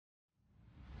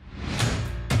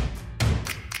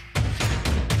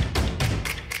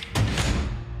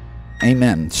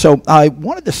Amen. So I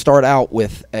wanted to start out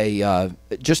with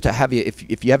just to have you,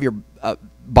 if you have your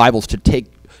Bibles, to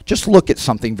just look at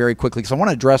something very quickly, because I want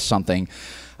to address something.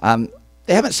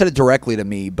 They haven't said it directly to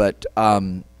me, but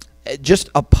just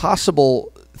a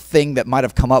possible thing that might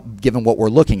have come up given what we're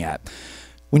looking at.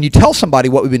 When you tell somebody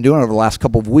what we've been doing over the last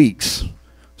couple of weeks,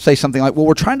 say something like, well,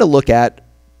 we're trying to look at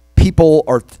people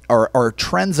or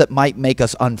trends that might make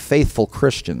us unfaithful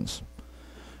Christians.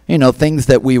 You know, things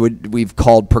that we've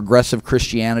called progressive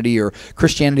Christianity, or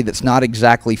Christianity that's not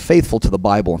exactly faithful to the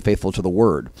Bible and faithful to the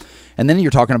Word. And then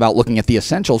you're talking about looking at the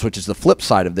essentials, which is the flip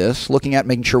side of this, looking at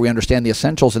making sure we understand the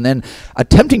essentials and then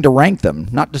attempting to rank them.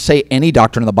 Not to say any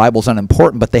doctrine in the Bible is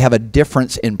unimportant, but they have a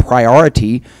difference in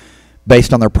priority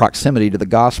based on their proximity to the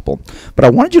gospel. But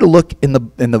I wanted you to look in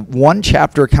the one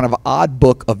chapter, kind of odd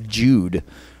book of Jude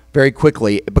very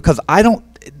quickly, because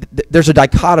there's a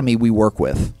dichotomy we work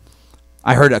with.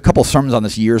 I heard a couple sermons on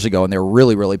this years ago, and they were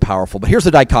really, really powerful. But here's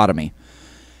the dichotomy.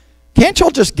 Can't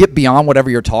y'all just get beyond whatever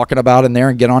you're talking about in there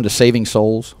and get on to saving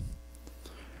souls?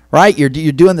 Right? You're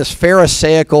doing this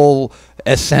pharisaical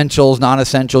essentials,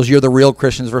 non-essentials. You're the real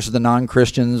Christians versus the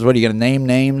non-Christians. What, are you going to name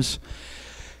names?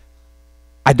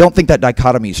 I don't think that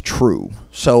dichotomy is true.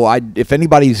 So if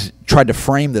anybody's tried to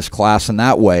frame this class in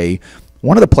that way,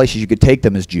 one of the places you could take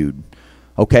them is Jude.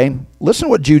 Okay, listen to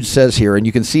what Jude says here, and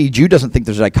you can see Jude doesn't think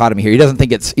there's a dichotomy here. He doesn't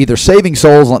think it's either saving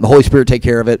souls and letting the Holy Spirit take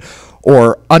care of it,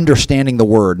 or understanding the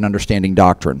Word and understanding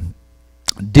doctrine.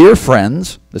 Dear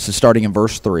friends, this is starting in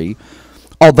verse 3,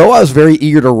 although I was very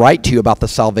eager to write to you about the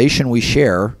salvation we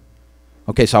share.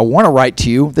 Okay, so I want to write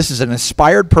to you. This is an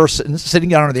inspired person sitting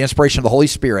down under the inspiration of the Holy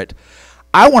Spirit.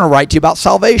 I want to write to you about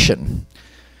salvation.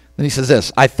 Then he says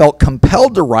this, I felt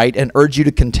compelled to write and urge you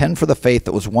to contend for the faith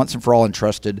that was once and for all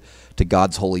entrusted to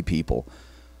God's holy people.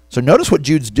 So notice what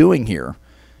Jude's doing here.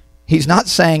 He's not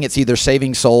saying it's either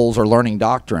saving souls or learning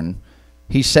doctrine.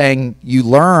 He's saying you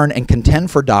learn and contend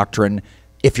for doctrine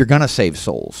if you're going to save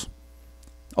souls.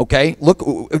 Okay,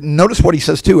 notice what he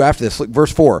says too after this. Look,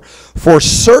 verse 4. For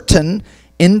certain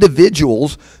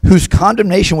individuals whose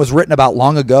condemnation was written about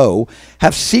long ago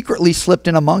have secretly slipped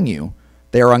in among you.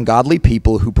 They are ungodly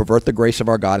people who pervert the grace of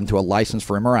our God into a license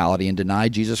for immorality and deny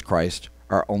Jesus Christ,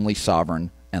 our only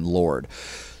sovereign and Lord.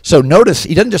 So notice,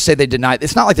 he doesn't just say they deny.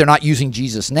 It's not like they're not using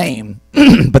Jesus' name,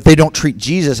 but they don't treat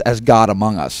Jesus as God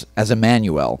among us, as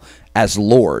Emmanuel, as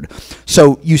Lord.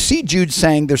 So you see Jude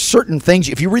saying there's certain things.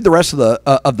 If you read the rest of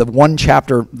the one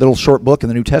chapter, little short book in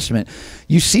the New Testament,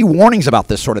 you see warnings about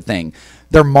this sort of thing.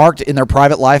 They're marked in their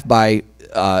private life by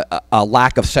a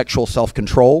lack of sexual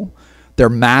self-control. They're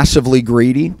massively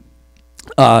greedy.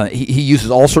 He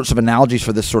uses all sorts of analogies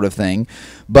for this sort of thing.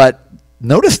 But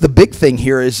notice the big thing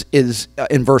here is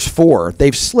in verse 4.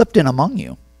 They've slipped in among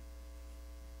you.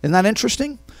 Isn't that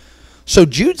interesting? So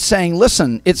Jude's saying,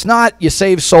 listen, it's not you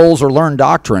save souls or learn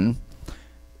doctrine.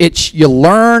 It's you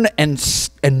learn and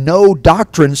know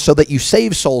doctrine so that you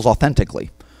save souls authentically.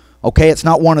 Okay, it's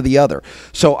not one or the other.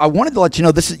 So I wanted to let you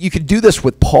know you could do this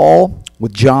with Paul,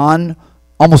 with John.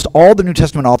 Almost all the New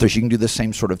Testament authors, you can do this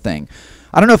same sort of thing.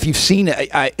 I don't know if you've seen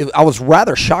it. I was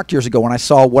rather shocked years ago when I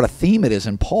saw what a theme it is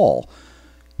in Paul.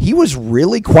 He was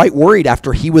really quite worried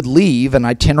after he would leave an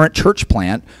itinerant church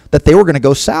plant that they were going to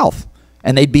go south.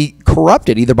 And they'd be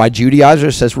corrupted either by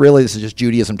Judaizers, says really this is just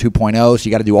Judaism 2.0, so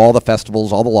you got to do all the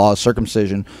festivals, all the laws,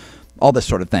 circumcision, all this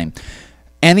sort of thing.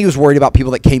 And he was worried about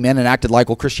people that came in and acted like,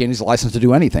 well, Christianity's a license to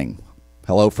do anything.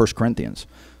 Hello, 1 Corinthians.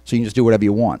 So you can just do whatever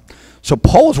you want. So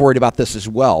Paul was worried about this as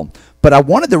well. But I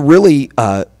wanted to really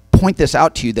point this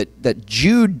out to you that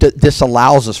Jude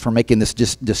disallows us from making this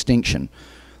distinction.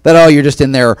 That, oh, you're just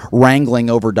in there wrangling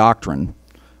over doctrine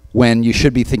when you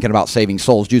should be thinking about saving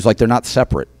souls. Jude's like, they're not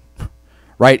separate.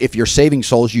 Right? If you're saving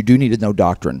souls, you do need to know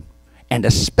doctrine. And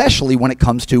especially when it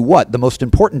comes to what? The most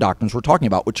important doctrines we're talking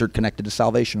about, which are connected to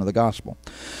salvation of the gospel.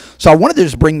 So I wanted to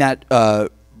just bring that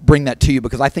to you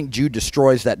because I think Jude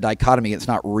destroys that dichotomy. It's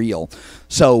not real.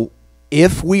 So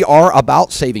if we are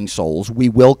about saving souls, we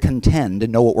will contend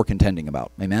and know what we're contending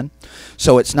about. Amen?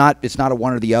 So it's not a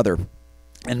one or the other.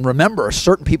 And remember,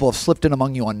 certain people have slipped in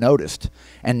among you unnoticed.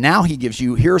 And now he gives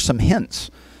you, here are some hints,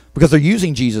 because they're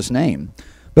using Jesus' name.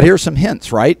 But here are some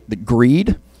hints, right? The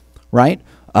greed, right?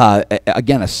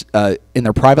 Again, in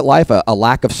their private life, a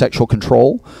lack of sexual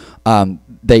control.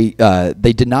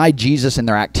 They deny Jesus in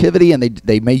their activity, and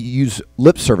they may use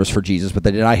lip service for Jesus, but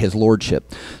they deny his lordship.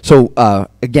 So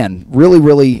again, really,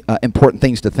 really important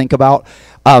things to think about.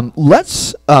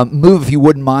 Let's move, if you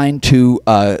wouldn't mind, to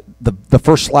the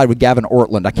first slide with Gavin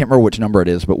Ortland. I can't remember which number it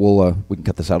is, but we can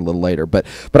cut this out a little later. But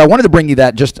I wanted to bring you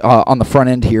that just on the front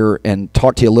end here and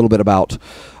talk to you a little bit about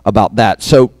that.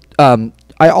 So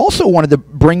I also wanted to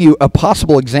bring you a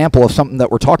possible example of something that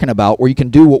we're talking about where you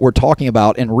can do what we're talking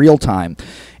about in real time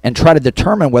and try to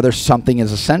determine whether something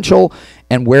is essential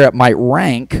and where it might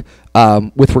rank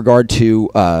with regard to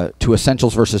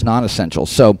essentials versus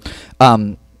non-essentials. So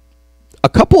a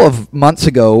couple of months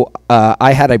ago,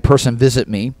 I had a person visit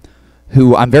me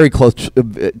who I'm very close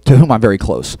to whom I'm very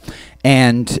close.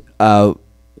 And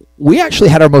we actually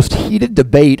had our most heated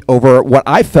debate over what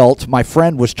I felt my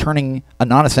friend was turning a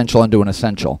non-essential into an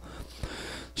essential.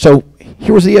 So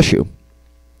here was the issue.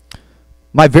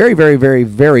 My very, very, very,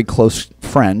 very close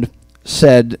friend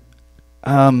said,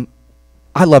 I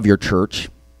love your church,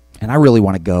 and I really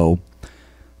want to go,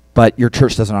 but your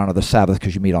church doesn't honor the Sabbath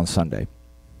because you meet on Sunday.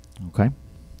 Okay?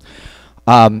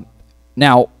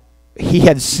 Now, he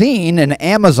had seen an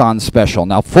Amazon special.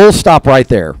 Now, full stop right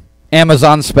there.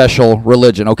 Amazon special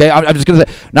religion, okay? I'm just going to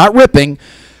say, not ripping.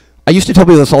 I used to tell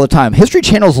people this all the time. History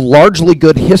Channel's largely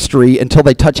good history until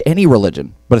they touch any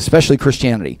religion, but especially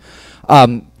Christianity.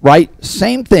 Right?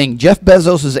 Same thing. Jeff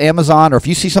Bezos' Amazon, or if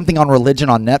you see something on religion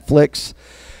on Netflix.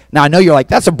 Now, I know you're like,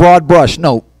 that's a broad brush.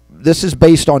 No, this is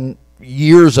based on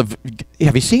years of,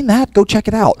 have you seen that? Go check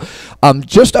it out.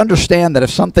 Just understand that if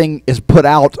something is put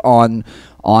out on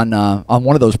one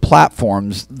of those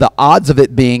platforms, the odds of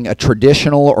it being a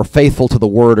traditional or faithful to the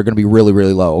word are going to be really,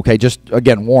 really low. Okay, just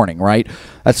again, warning, right?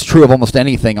 That's true of almost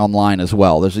anything online as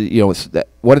well. There's,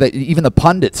 what are they? Even the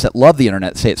pundits that love the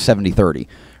internet say it's 70-30.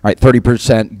 Right,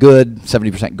 30% good,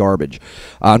 70% garbage.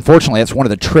 Unfortunately, that's one of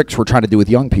the tricks we're trying to do with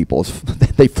young people. Is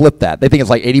they flip that. They think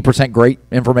it's like 80% great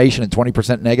information and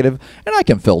 20% negative. And I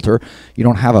can filter. You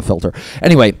don't have a filter.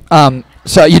 Anyway,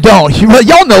 so you don't.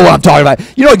 Y'all know what I'm talking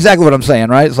about. You know exactly what I'm saying,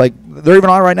 right? It's like they're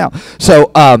even on right now. So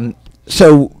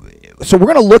we're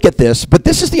going to look at this, but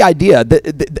this is the idea.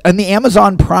 In the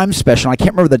Amazon Prime special, I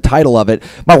can't remember the title of it.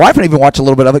 My wife and I even watched a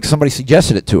little bit of it because somebody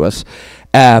suggested it to us.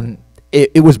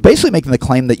 It was basically making the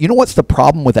claim that, you know what's the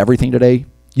problem with everything today?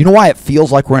 You know why it feels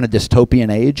like we're in a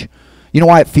dystopian age? You know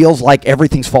why it feels like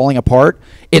everything's falling apart?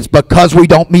 It's because we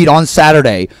don't meet on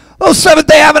Saturday. Those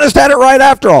Seventh-day Adventists had it right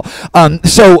after all. I'm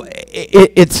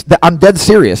dead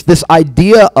serious. This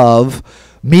idea of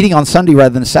meeting on Sunday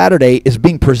rather than Saturday is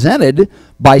being presented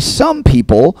by some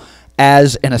people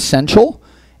as an essential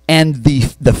and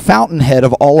the fountainhead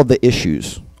of all of the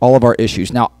issues, all of our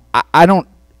issues. Now, I don't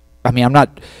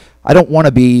want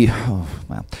to be,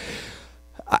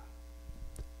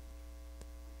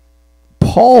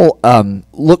 Paul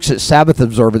looks at Sabbath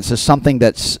observance as something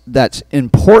that's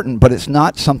important, but it's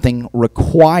not something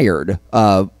required.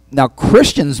 Now,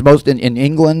 Christians, most in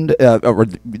England, or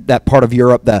that part of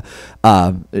Europe, the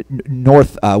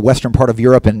western part of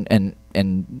Europe and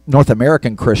North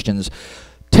American Christians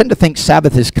tend to think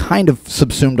Sabbath is kind of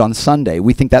subsumed on Sunday.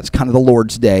 We think that's kind of the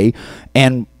Lord's day,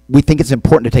 and we think it's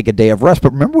important to take a day of rest.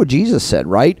 But remember what Jesus said,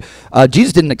 right?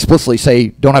 Jesus didn't explicitly say,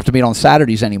 don't have to meet on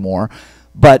Saturdays anymore.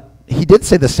 But he did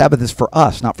say the Sabbath is for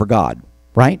us, not for God,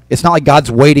 right? It's not like God's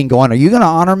waiting, going, are you going to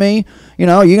honor me?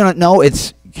 No,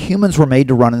 it's humans were made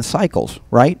to run in cycles,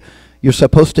 right? You're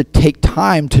supposed to take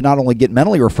time to not only get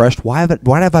mentally refreshed, why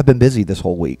have I been busy this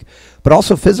whole week, but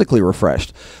also physically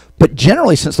refreshed. But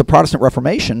generally, since the Protestant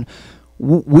Reformation,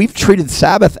 we've treated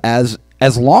Sabbath as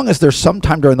long as there's some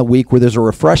time during the week where there's a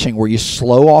refreshing, where you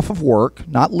slow off of work,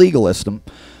 not legalism,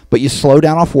 but you slow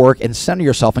down off work and center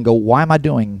yourself and go, why am I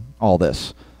doing all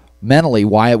this? Mentally,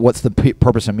 what's the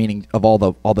purpose and meaning of all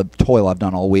the toil I've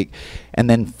done all week? And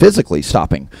then physically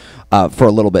stopping for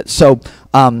a little bit. So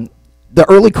the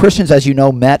early Christians, as you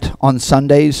know, met on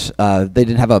Sundays. They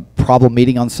didn't have a problem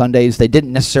meeting on Sundays. They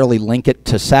didn't necessarily link it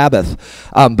to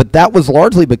Sabbath. But that was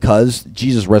largely because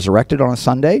Jesus resurrected on a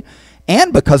Sunday,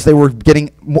 and because they were getting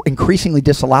increasingly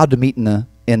disallowed to meet in the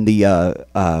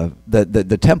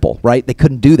temple, right? They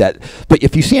couldn't do that. But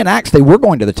if you see in Acts, they were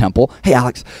going to the temple. Hey,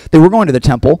 Alex, they were going to the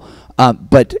temple.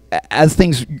 But as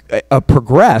things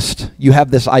progressed, you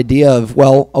have this idea of,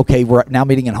 well, okay, we're now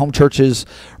meeting in home churches,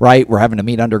 right? We're having to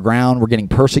meet underground. We're getting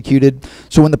persecuted.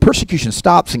 So when the persecution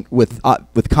stops with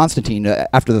Constantine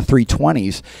after the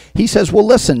 320s, he says, well,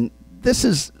 listen,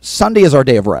 Sunday is our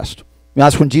day of rest.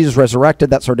 That's when Jesus resurrected.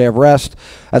 That's our day of rest.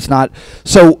 That's not.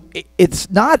 So it's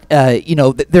not.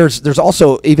 There's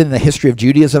also, even in the history of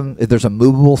Judaism, there's a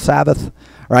movable Sabbath,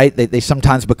 right? They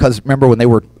sometimes, because remember when they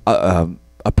were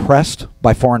oppressed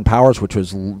by foreign powers, which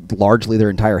was largely their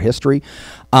entire history,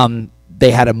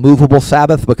 they had a movable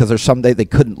Sabbath because there's some day they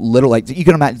couldn't literally. You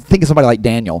can imagine. Think of somebody like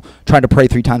Daniel trying to pray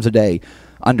 3 times a day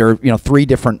under 3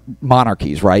 different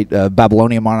monarchies, right?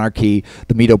 Babylonian monarchy,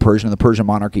 the Medo-Persian, and the Persian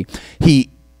monarchy.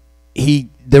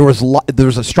 There was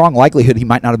a strong likelihood he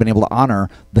might not have been able to honor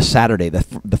the Saturday,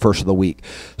 the first of the week.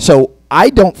 So I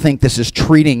don't think this is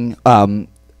treating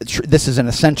this is an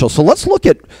essential. So let's look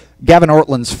at Gavin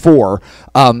Ortland's 4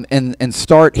 and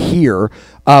start here.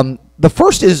 The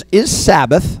first is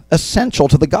Sabbath essential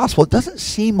to the gospel? It doesn't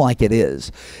seem like it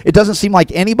is. It doesn't seem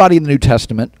like anybody in the New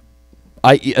Testament,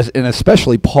 and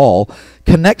especially Paul,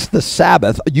 connects the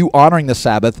Sabbath, you honoring the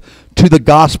Sabbath, to the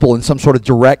gospel in some sort of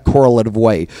direct correlative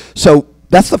way. So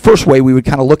that's the first way we would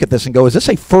kind of look at this and go, is this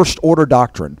a first order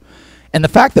doctrine? And the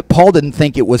fact that Paul didn't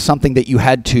think it was something that you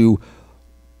had to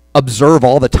observe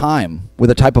all the time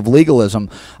with a type of legalism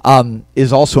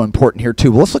is also important here too.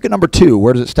 Well, let's look at number 2.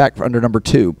 Where does it stack under number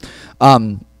 2?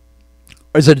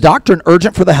 Is a doctrine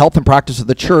urgent for the health and practice of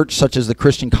the church, such as the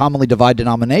Christian commonly divide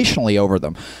denominationally over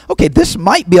them? Okay, this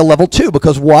might be a level 2,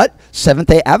 because what?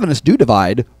 Seventh-day Adventists do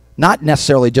divide, not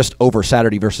necessarily just over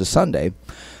Saturday versus Sunday.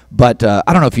 But I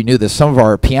don't know if you knew this. Some of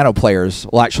our piano players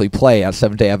will actually play at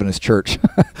Seventh-day Adventist Church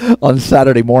on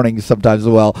Saturday mornings sometimes as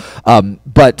well.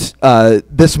 But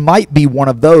this might be one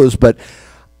of those. But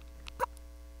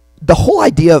the whole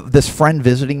idea of this friend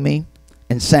visiting me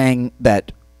and saying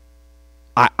that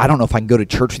I don't know if I can go to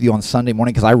church with you on Sunday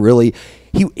morning, because I really,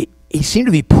 he seemed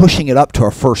to be pushing it up to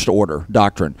a first order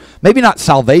doctrine. Maybe not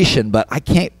salvation, but I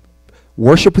can't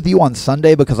worship with you on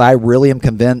Sunday because I really am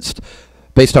convinced,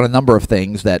 based on a number of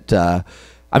things, that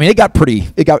it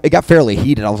got fairly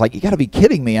heated. I was like, you got to be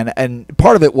kidding me. And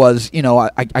part of it was,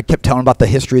 I kept telling about the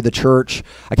history of the church.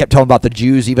 I kept telling about the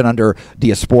Jews, even under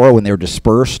diaspora, when they were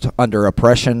dispersed under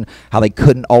oppression, how they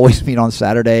couldn't always meet on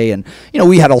Saturday. And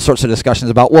we had all sorts of discussions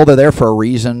about, well, they're there for a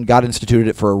reason. God instituted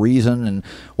it for a reason, and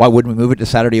why wouldn't we move it to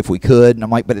Saturday if we could? And I'm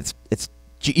like, but it's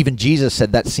even Jesus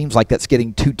said that seems like that's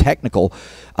getting too technical.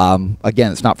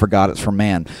 Again, it's not for God, it's for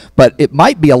man. But it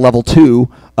might be a level 2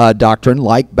 doctrine,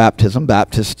 like baptism.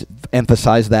 Baptists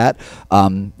emphasize that.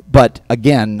 But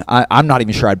again, I'm not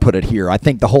even sure I'd put it here. I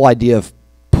think the whole idea of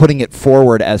putting it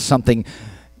forward as something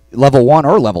level 1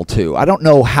 or level 2, I don't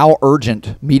know how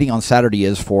urgent meeting on Saturday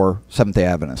is for Seventh-day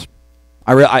Adventists.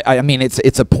 I mean,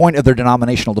 it's a point of their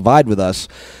denominational divide with us.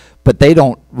 But they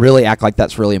don't really act like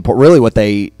that's really important. Really, what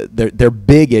their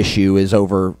big issue is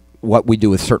over what we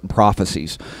do with certain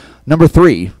prophecies. Number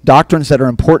 3, doctrines that are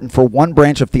important for one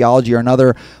branch of theology or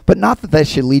another, but not that they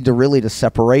should lead to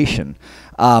separation.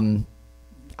 I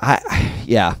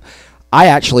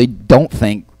actually don't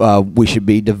think we should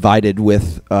be divided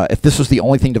with. If this was the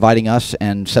only thing dividing us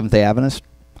and Seventh-day Adventists,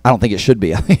 I don't think it should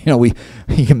be.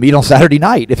 You can meet on Saturday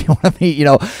night if you want to meet.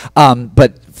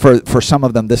 But for some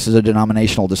of them, this is a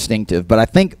denominational distinctive. But I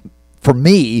think for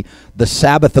me, the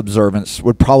Sabbath observance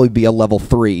would probably be a level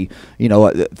 3.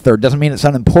 Third doesn't mean it's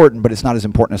unimportant, but it's not as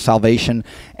important as salvation.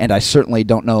 And I certainly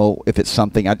don't know if it's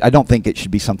something. I don't think it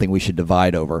should be something we should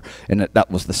divide over. And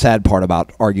that was the sad part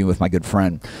about arguing with my good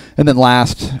friend. And then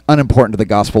last, unimportant to the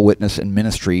gospel witness and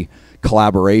ministry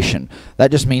collaboration. That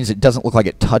just means it doesn't look like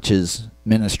it touches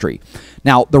ministry.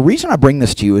 Now, the reason I bring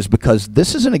this to you is because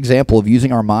this is an example of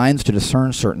using our minds to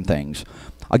discern certain things.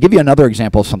 I'll give you another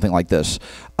example of something like this.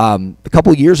 A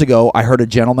couple of years ago, I heard a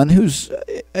gentleman who's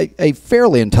a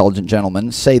fairly intelligent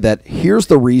gentleman say that here's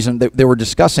the reason that they were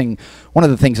discussing. One of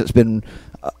the things that's been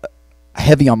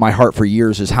heavy on my heart for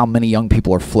years is how many young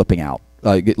people are flipping out.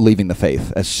 Leaving the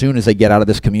faith. As soon as they get out of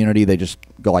this community, they just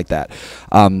go like that.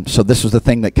 So this was the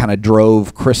thing that kind of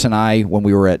drove Chris and I when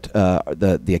we were at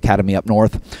the academy up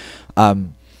north.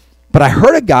 But I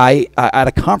heard a guy at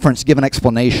a conference give an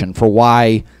explanation for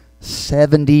why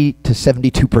 70 to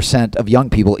 72% of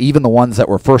young people, even the ones that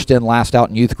were first in, last out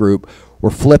in youth group, were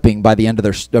flipping by the end of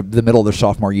the middle of their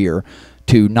sophomore year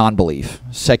to non-belief,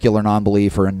 secular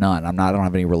non-belief, or a none. I don't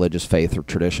have any religious faith or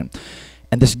tradition.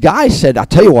 And this guy said, I'll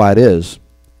tell you why it is.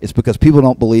 It's because people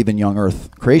don't believe in young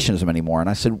earth creationism anymore. And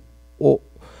I said, well,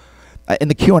 in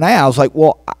the Q&A, I was like,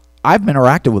 well, I've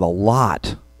interacted with a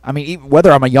lot. I mean,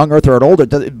 whether I'm a young earth or an older,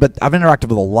 but I've interacted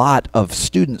with a lot of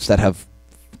students that have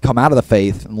come out of the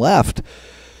faith and left.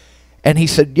 And he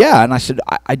said, yeah. And I said,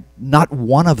 I not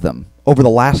one of them over the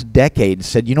last decade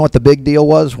said, you know what the big deal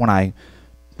was when I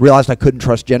realized I couldn't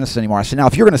trust Genesis anymore? I said, now,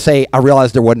 if you're going to say I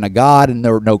realized there wasn't a God and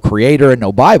there were no creator and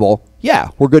no Bible, yeah,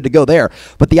 we're good to go there.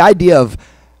 But the idea of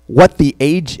what the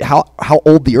age, how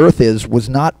old the earth is, was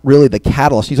not really the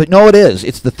catalyst. He's like, no, it is.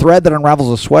 It's the thread that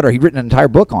unravels a sweater. He'd written an entire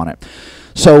book on it.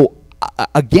 So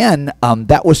again,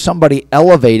 that was somebody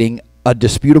elevating a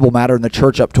disputable matter in the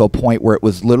church up to a point where it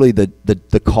was literally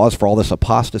the cause for all this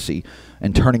apostasy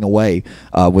and turning away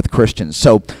with Christians.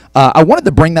 So I wanted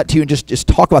to bring that to you and just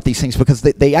talk about these things because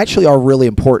they actually are really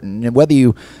important. And whether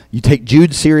you take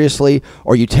Jude seriously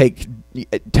or you take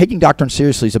taking doctrine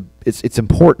seriously it's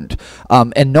important,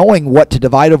 and knowing what to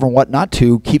divide over and what not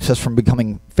to keeps us from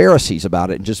becoming Pharisees about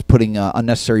it and just putting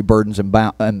unnecessary burdens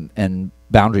and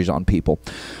boundaries on people.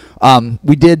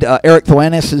 We did Eric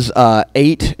Thoanis's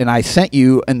 8, and I sent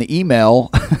you in the email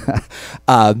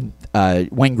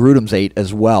Wayne Grudem's 8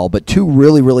 as well, but two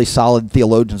really, really solid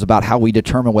theologians about how we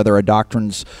determine whether a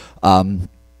doctrine's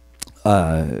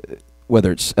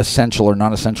whether it's essential or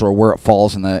non-essential or where it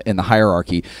falls in the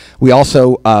hierarchy. We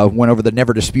also went over the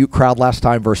never dispute crowd last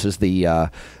time versus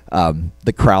the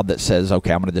crowd that says,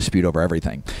 okay, I'm going to dispute over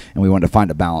everything, and we wanted to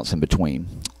find a balance in between.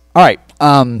 All right.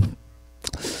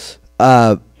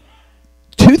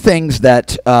 Two things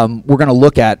that we're going to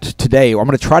look at today. I'm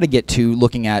going to try to get to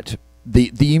looking at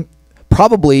the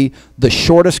probably the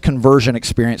shortest conversion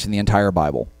experience in the entire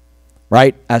Bible,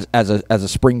 right? As a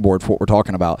springboard for what we're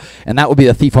talking about, and that would be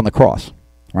the thief on the cross,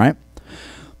 right?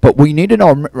 But we need to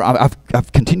know.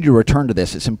 I've continued to return to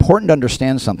this. It's important to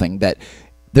understand something, that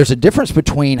there's a difference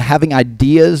between having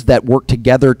ideas that work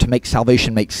together to make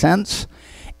salvation make sense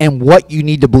and what you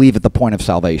need to believe at the point of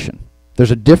salvation.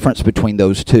 There's a difference between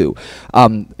those two.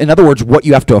 In other words, what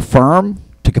you have to affirm,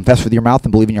 to confess with your mouth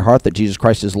and believe in your heart that Jesus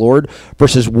Christ is Lord,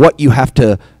 versus what you have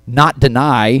to not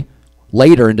deny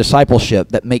later in discipleship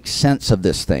that makes sense of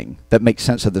this thing, that makes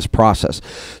sense of this process.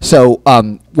 So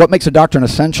what makes a doctrine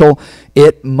essential?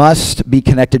 It must be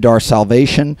connected to our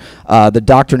salvation. The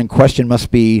doctrine in question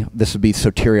must be, this would be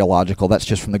soteriological. That's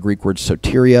just from the Greek word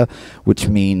soteria, which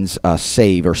means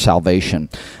save or salvation.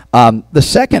 The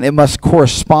second, it must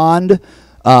correspond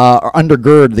or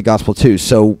undergird the gospel too.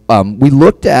 So we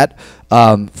looked at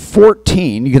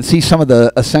 14. You can see some of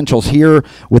the essentials here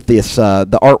with this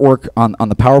the artwork on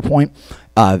the PowerPoint,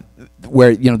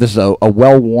 where this is a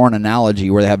well-worn analogy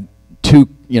where they have two,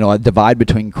 a divide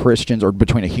between Christians, or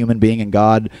between a human being and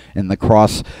God, and the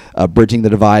cross bridging the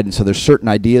divide. And so there's certain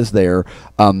ideas there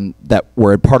that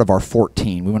were a part of our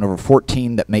 14. We went over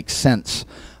 14 that make sense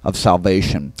of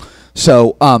salvation.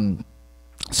 So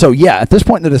yeah, at this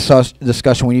point in the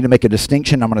discussion, we need to make a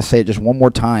distinction. I'm going to say it just one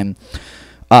more time.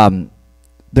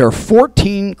 There are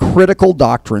 14 critical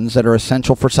doctrines that are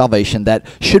essential for salvation that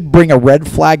should bring a red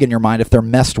flag in your mind if they're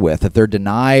messed with, if they're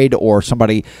denied, or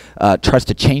somebody tries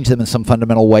to change them in some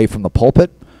fundamental way from the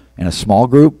pulpit, in a small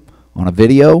group, on a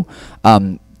video.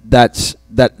 That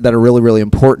are really, really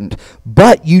important.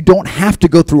 But you don't have to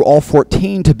go through all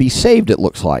 14 to be saved, it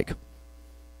looks like.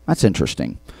 That's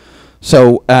interesting.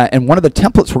 So, and one of the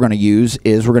templates we're going to use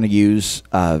is the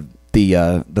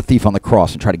thief on the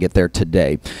cross, and try to get there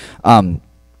today.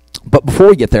 But before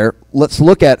we get there, let's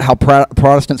look at how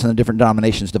Protestants and the different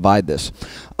denominations divide this.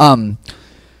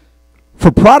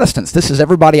 For Protestants, this is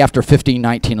everybody after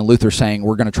 1519 and Luther saying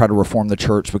we're going to try to reform the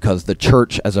church because the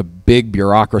church as a big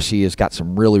bureaucracy has got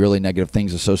some really, really negative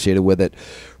things associated with it.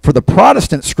 For the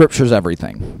Protestant, Scripture's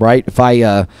everything, right? If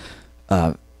I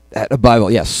a Bible,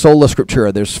 yes, sola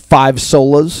scriptura. There's 5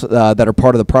 solas that are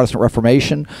part of the Protestant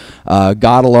Reformation: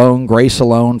 God alone, grace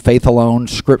alone, faith alone,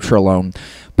 Scripture alone.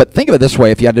 But think of it this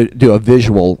way: if you had to do a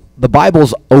visual, the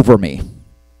Bible's over me,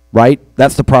 right?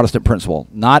 That's the Protestant principle,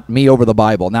 not me over the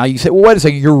Bible. Now you say, well, wait a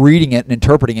second, you're reading it and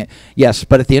interpreting it. Yes,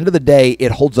 but at the end of the day,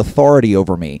 it holds authority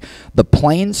over me. The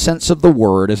plain sense of the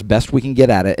word, as best we can get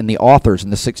at it, and the authors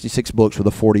in the 66 books with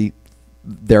the 40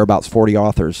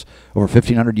 authors over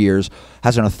 1,500 years,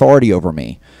 has an authority over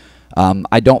me.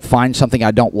 I don't find something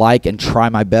I don't like and try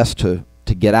my best to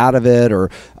get out of it, or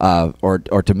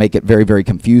to make it very, very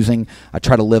confusing. I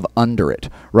try to live under it,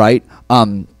 right?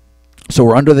 So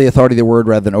we're under the authority of the word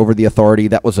rather than over the authority.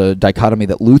 That was a dichotomy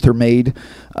that Luther made.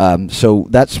 So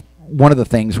that's one of the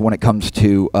things when it comes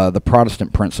to the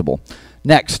Protestant principle.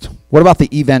 Next, what about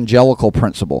the evangelical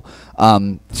principle?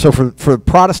 So for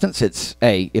Protestants, it's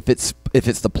if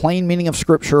it's the plain meaning of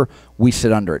Scripture, we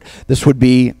sit under it. This would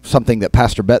be something that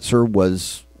Pastor Betzer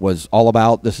was all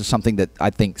about. This is something that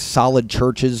I think solid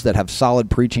churches that have solid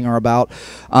preaching are about.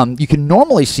 You can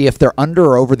normally see if they're under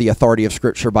or over the authority of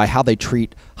Scripture by how they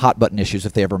treat hot button issues,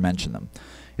 if they ever mention them.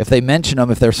 If they mention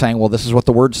them, if they're saying, well, this is what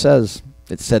the Word says,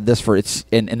 it said this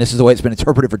and this is the way it's been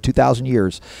interpreted for 2,000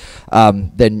 years,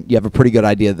 then you have a pretty good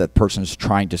idea that person's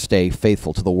trying to stay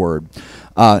faithful to the Word.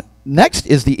 Next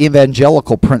is the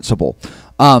evangelical principle.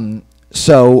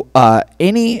 So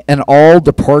any and all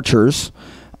departures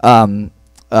aren't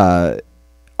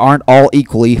all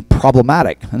equally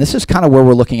problematic. And this is kind of where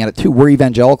we're looking at it too. We're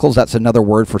evangelicals. That's another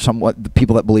word for the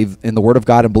people that believe in the Word of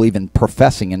God and believe in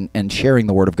professing and sharing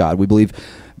the Word of God. We believe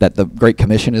that the Great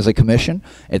Commission is a commission.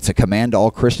 It's a command to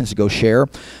all Christians to go share.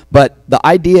 But the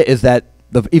idea is that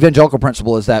the evangelical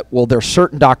principle is that, well, there are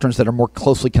certain doctrines that are more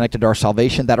closely connected to our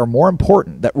salvation that are more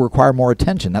important, that require more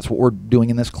attention. That's what we're doing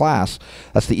in this class.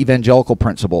 That's the evangelical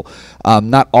principle.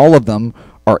 Not all of them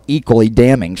are equally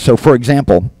damning. So, for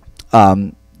example,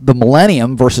 the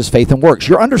millennium versus faith and works.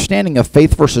 Your understanding of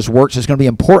faith versus works is going to be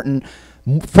important,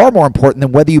 far more important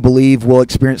than whether you believe we'll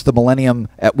experience the millennium,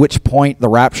 at which point the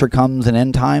rapture comes in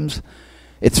end times.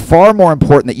 It's far more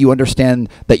important that you understand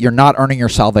that you're not earning your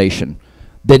salvation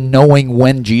than knowing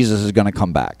when Jesus is going to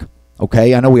come back.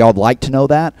 Okay? I know we all like to know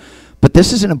that, but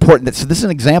this is an important, so this is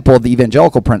an example of the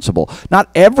evangelical principle. Not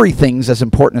everything's as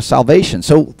important as salvation.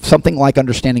 So something like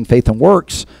understanding faith and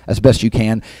works as best you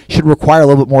can should require a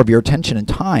little bit more of your attention and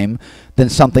time than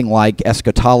something like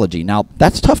eschatology. Now,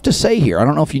 that's tough to say here. I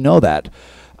don't know if you know that.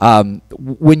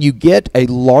 When you get a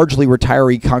largely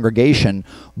retiree congregation,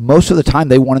 most of the time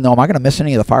they want to know, am I going to miss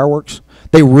any of the fireworks?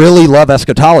 They really love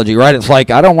eschatology, right? It's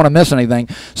like, I don't want to miss anything.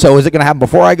 So is it going to happen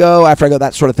before I go, after I go,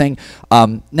 that sort of thing?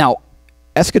 Now,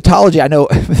 eschatology, I know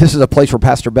this is a place where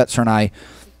Pastor Betzer and I'm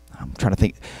trying to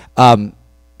think.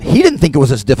 He didn't think it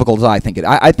was as difficult as I think it.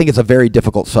 I think it's a very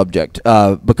difficult subject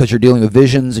because you're dealing with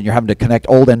visions and you're having to connect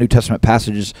Old and New Testament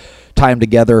passages, tie them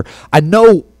together. I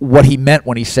know what he meant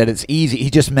when he said it's easy. He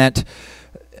just meant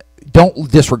don't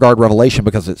disregard Revelation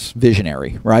because it's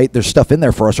visionary, right? There's stuff in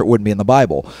there for us or it wouldn't be in the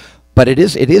Bible. But it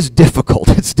is difficult.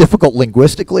 It's difficult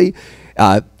linguistically.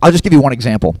 I'll just give you one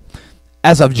example.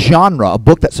 As a genre, a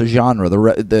book that's a genre,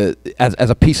 as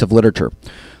a piece of literature,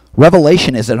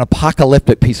 Revelation is an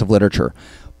apocalyptic piece of literature.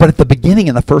 But at the beginning,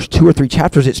 in the first 2 or 3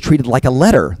 chapters, it's treated like a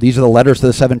letter. These are the letters to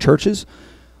the 7 churches.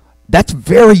 That's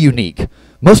very unique.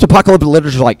 Most apocalyptic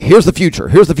literature is like, here's the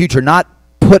future, not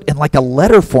put in like a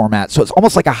letter format. So it's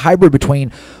almost like a hybrid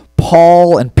between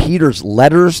Paul and Peter's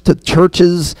letters to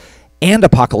churches and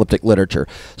apocalyptic literature.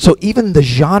 So even the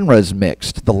genre is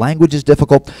mixed. The language is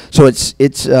difficult. So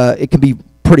it can be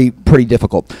pretty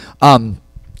difficult. How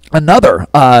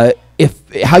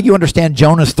you understand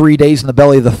Jonah's 3 days in the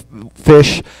belly of the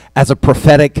fish as a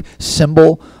prophetic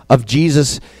symbol of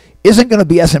Jesus isn't going to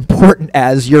be as important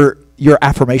as your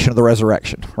affirmation of the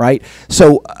resurrection, right?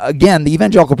 So again, the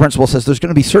evangelical principle says there's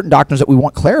going to be certain doctrines that we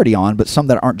want clarity on, but some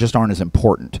that aren't as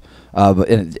important,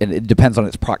 and it depends on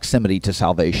its proximity to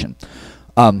salvation.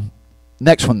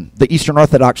 Next one, the Eastern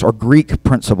Orthodox or Greek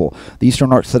principle. The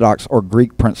Eastern Orthodox or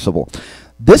Greek principle.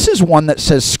 This is one that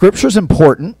says Scripture is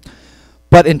important,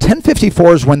 but in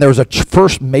 1054 is when there was a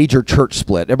first major church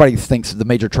split. Everybody thinks the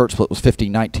major church split was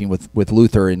 1519 with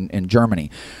Luther in Germany.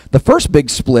 The first big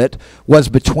split was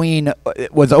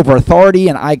over authority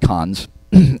and icons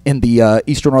in the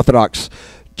Eastern Orthodox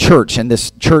Church, and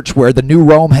this church where the new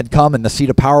Rome had come and the seat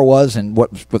of power was in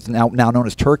what was now known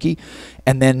as Turkey,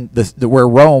 and then where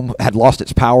Rome had lost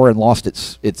its power and lost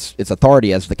its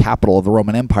authority as the capital of the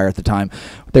Roman Empire at the time.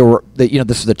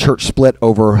 This is a church split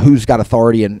over who's got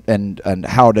authority and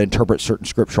how to interpret certain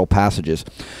scriptural passages.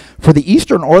 For the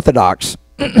Eastern Orthodox,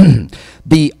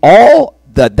 all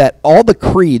the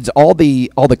creeds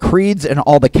and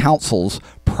all the councils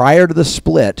prior to the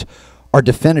split are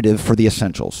definitive for the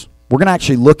essentials. We're going to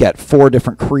actually look at 4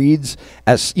 different creeds.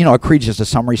 As you know, a creed is just a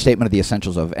summary statement of the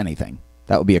essentials of anything.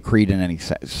 That would be a creed in any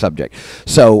subject.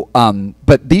 So,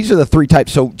 but these are the 3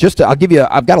 types. So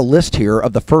I've got a list here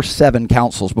of the first 7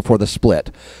 councils before the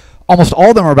split. Almost all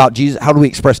of them are about Jesus. How do we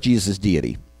express Jesus'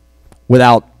 deity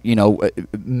without,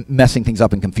 messing things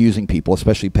up and confusing people,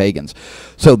 especially pagans?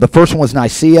 So the first one was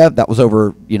Nicaea. That was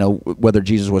over, whether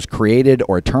Jesus was created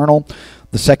or eternal.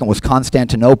 The second was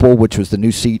Constantinople, which was the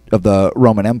new seat of the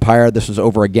Roman Empire. This was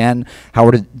over again how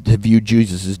we're to view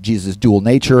Jesus' dual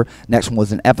nature. Next one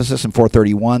was in Ephesus in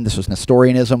 431. This was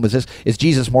Nestorianism. Is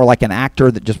Jesus more like an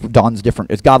actor that just dons different?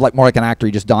 Is God more like an actor?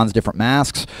 He just dons different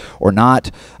masks, or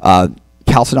not?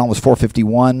 Chalcedon was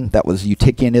 451. That was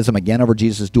Eutychianism, again over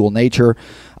Jesus' dual nature.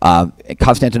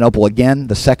 Constantinople again,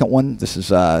 the second one. This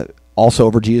is also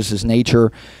over Jesus'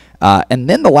 nature. And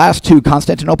then the last 2,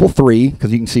 Constantinople 3,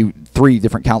 because you can see 3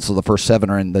 different councils. The first 7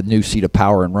 are in the new seat of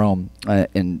power in Rome,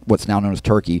 in what's now known as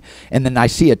Turkey. And then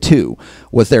Nicaea 2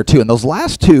 was there too. And those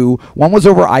last 2, one was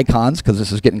over icons, because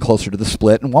this is getting closer to the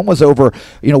split, and one was over,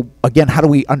 again, how do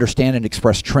we understand and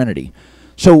express Trinity?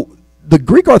 So the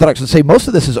Greek Orthodox would say most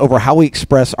of this is over how we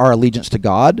express our allegiance to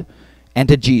God and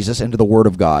to Jesus and to the Word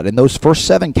of God. And those first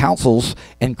 7 councils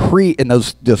and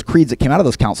those creeds that came out of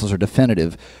those councils are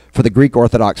definitive for the Greek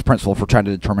Orthodox principle for trying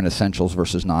to determine essentials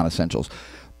versus non-essentials.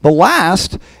 The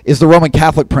last is the Roman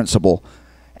Catholic principle,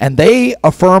 and they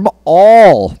affirm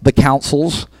all the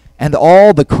councils and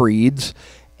all the creeds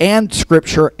and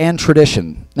Scripture and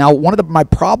tradition. Now, one of my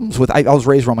problems with, I was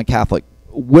raised Roman Catholic,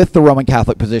 with the Roman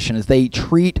Catholic position is they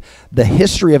treat the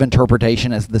history of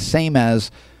interpretation as the same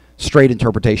as straight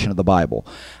interpretation of the Bible.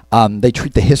 They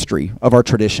treat the history of our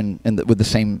tradition with the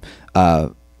same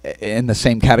in the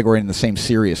same category and the same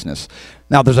seriousness.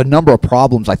 Now, there's a number of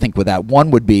problems, I think, with that.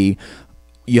 One would be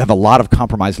you have a lot of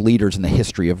compromised leaders in the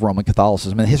history of Roman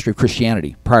Catholicism and the history of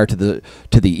Christianity prior to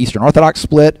the Eastern Orthodox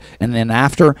split, and then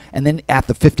after, and then at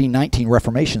the 1519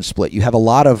 Reformation split. You have a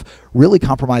lot of really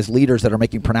compromised leaders that are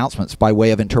making pronouncements by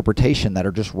way of interpretation that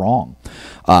are just wrong.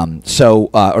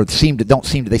 Or they seem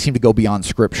to go beyond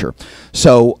Scripture.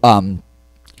 So,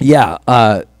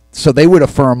 so they would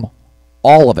affirm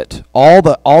all of it, all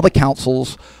the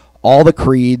councils, all the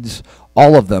creeds,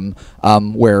 all of them,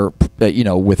 where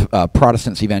with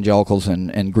Protestants, evangelicals,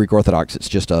 and Greek Orthodox,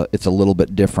 it's a little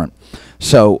bit different.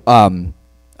 So,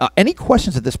 any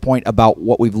questions at this point about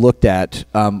what we've looked at?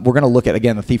 We're going to look at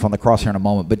again the thief on the cross here in a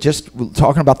moment, but just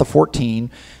talking about the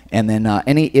 14, and then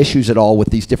any issues at all with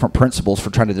these different principles for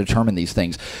trying to determine these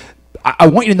things. I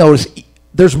want you to notice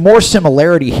there's more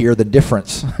similarity here than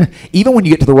difference. Even when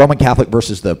you get to the Roman Catholic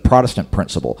versus the Protestant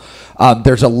principle,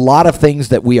 there's a lot of things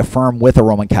that we affirm with a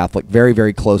Roman Catholic, very,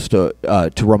 very close to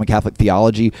Roman Catholic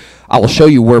theology. I will show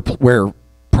you where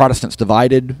Protestants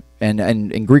divided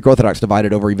and Greek Orthodox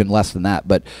divided over even less than that.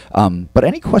 But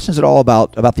any questions at all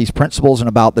about these principles and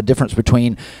about the difference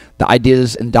between the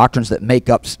ideas and doctrines that make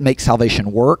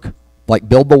salvation work, like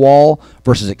build the wall,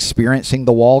 versus experiencing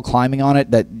the wall, climbing on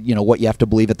it, that, what you have to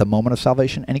believe at the moment of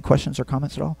salvation? Any questions or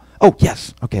comments at all? Oh,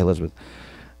 yes. Okay, Elizabeth.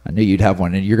 I knew you'd have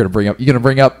one, and you're going to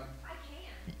bring up. I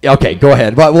can. Okay, go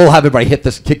ahead. But we'll have everybody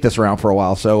kick this around for a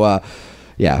while. So,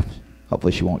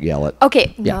 hopefully she won't yell it.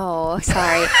 Okay, yeah. No,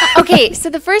 sorry. Okay, so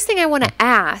the first thing I want to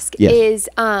ask is,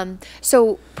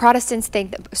 so Protestants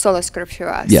think that sola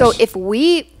scriptura. Yes. So if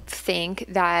we think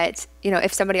that,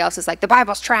 if somebody else is like, the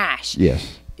Bible's trash.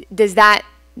 Yes. Does that,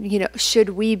 should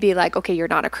we be like, okay, you're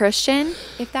not a Christian?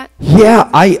 If that. Yeah,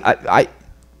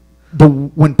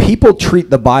 when people treat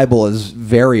the Bible as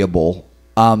variable,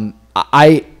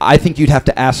 I think you'd have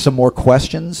to ask some more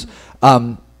questions.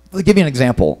 I'll give you an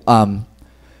example.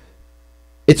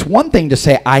 It's one thing to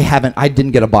say I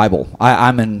didn't get a Bible.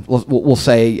 We'll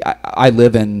say I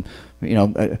live in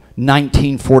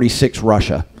 1946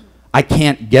 Russia. I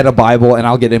can't get a Bible, and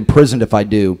I'll get imprisoned if I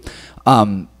do.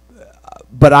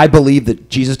 But I believe that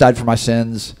Jesus died for my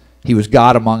sins. He was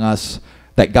God among us,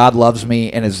 that God loves me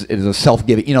and is a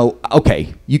self-giving.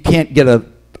 Okay, you can't get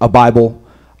a Bible.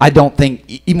 I don't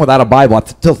think, even without a Bible, I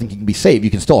still think you can be saved.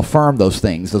 You can still affirm those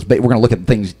things. We're going to look at the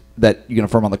things that you can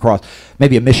affirm on the cross.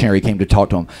 Maybe a missionary came to talk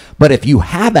to him. But if you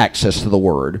have access to the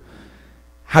Word,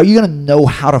 how are you going to know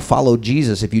how to follow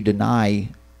Jesus if you deny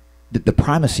the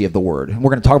primacy of the Word? And we're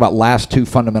going to talk about last two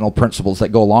fundamental principles that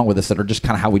go along with this that are just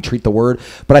kind of how we treat the Word.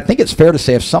 But I think it's fair to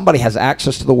say if somebody has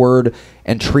access to the Word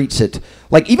and treats it,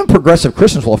 like even progressive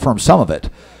Christians will affirm some of it,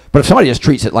 but if somebody just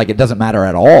treats it like it doesn't matter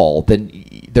at all, then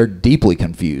they're deeply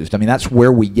confused. I mean, that's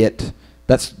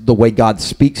the way God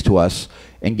speaks to us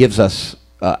and gives us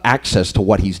access to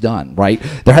what He's done, right?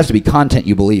 There has to be content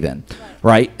you believe in,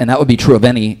 right? And that would be true of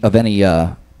anything.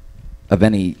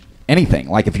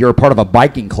 Like if you're a part of a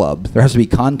biking club, there has to be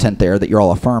content there that you're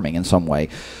all affirming in some way.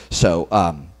 So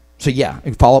yeah,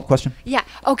 a follow-up question? Yeah.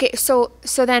 Okay. So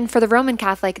then for the Roman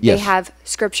Catholic, they have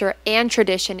Scripture and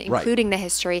tradition, including the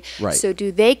history. Right. So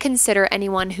do they consider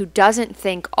anyone who doesn't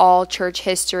think all church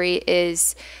history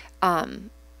is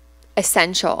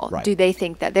essential? Right. Do they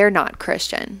think that they're not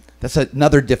Christian? That's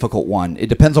another difficult one. It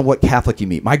depends on what Catholic you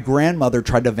meet. My grandmother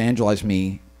tried to evangelize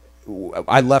me.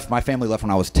 My family left when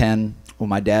I was 10. When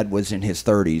my dad was in his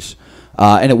 30s.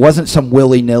 And it wasn't some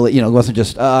willy-nilly, it wasn't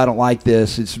just, I don't like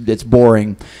this, it's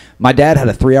boring. My dad had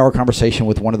a 3-hour conversation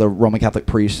with one of the Roman Catholic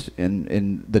priests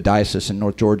in the diocese in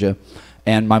North Georgia,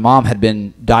 and my mom had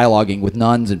been dialoguing with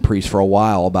nuns and priests for a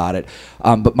while about it.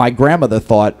 But my grandmother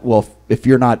thought, well, if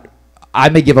you're not, I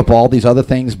may give up all these other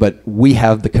things, but we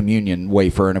have the communion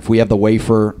wafer, and if we have the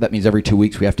wafer, that means every 2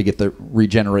 weeks we have to get the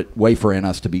regenerate wafer in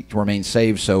us to remain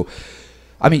saved. So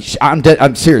I mean,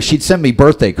 I'm serious. She'd send me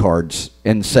birthday cards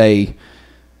and say,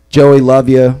 "Joey, love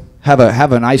you. Have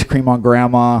an ice cream on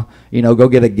Grandma. Go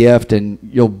get a gift, and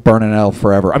you'll burn in hell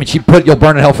forever." I mean, she'd put "you'll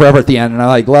burn in hell forever" at the end, and I'm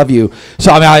like, "Love you."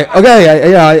 So I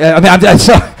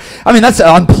mean, that's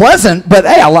unpleasant, but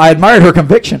hey, I admired her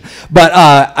conviction. But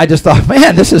I just thought,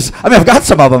 man, I've got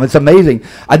some of them. It's amazing.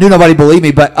 I knew nobody believed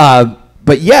me, but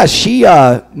yeah, she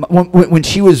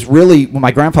when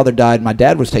my grandfather died, my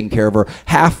dad was taking care of her.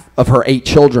 Half of her 8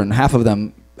 children, half of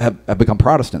them have become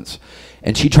Protestants,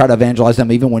 and she tried to evangelize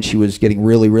them even when she was getting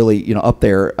really, really up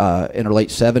there in her late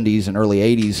 70s and early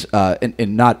 80s,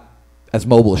 and not as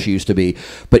mobile as she used to be.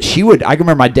 But she would, I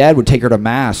remember my dad would take her to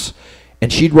Mass,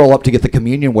 and she'd roll up to get the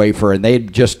communion wafer, and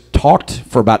they'd just talked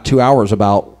for about 2 hours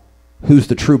about who's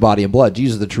the true body and blood.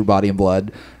 Jesus is the true body and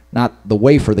blood, not the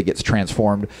wafer that gets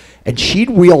transformed. And she'd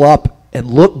wheel up and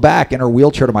look back in her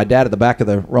wheelchair to my dad at the back of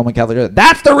the Roman Catholic Church.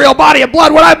 That's the real body and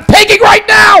blood, what I'm taking right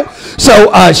now.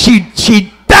 So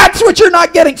she that's what you're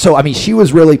not getting. So, I mean, she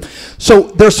was really, so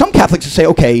there's some Catholics who say,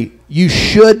 okay, you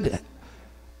should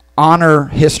honor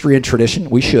history and tradition.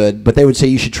 We should, but they would say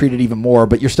you should treat it even more,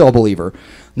 but you're still a believer.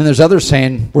 And then there's others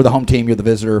saying, we're the home team, you're the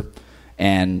visitor,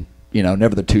 and, you know,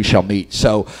 never the two shall meet.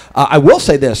 So I will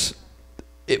say this.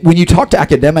 When you talk to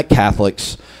academic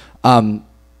Catholics,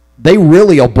 they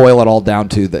really will boil it all down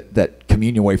to that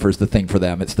communion wafer is the thing for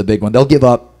them. It's the big one. They'll give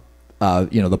up,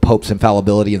 you know, the Pope's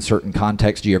infallibility in certain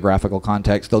contexts, geographical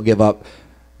contexts. They'll give up,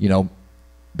 you know,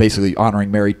 basically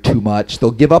honoring Mary too much.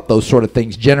 They'll give up those sort of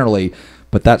things generally,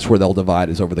 but that's where they'll divide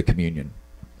is over the communion.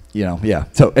 You know, yeah.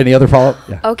 So any other follow-up?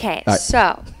 Yeah. Okay, right.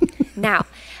 So now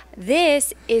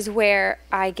this is where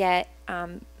I get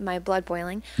my blood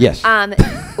boiling. Yes.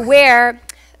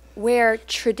 Where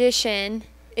tradition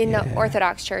in the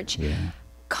Orthodox Church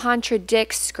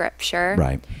contradicts Scripture.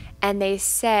 Right. And they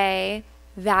say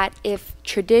that if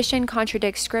tradition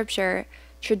contradicts Scripture,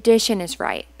 tradition is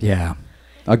right. Yeah.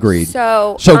 Agreed.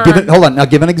 So hold on. Now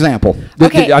give an example.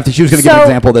 Okay. I think she was going to give an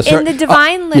example of this. In the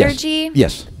Divine Liturgy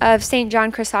yes. of St.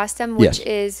 John Chrysostom, which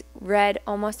is read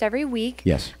almost every week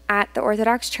at the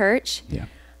Orthodox Church. Yeah.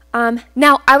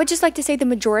 Now, I would just like to say the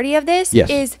majority of this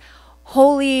is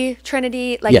Holy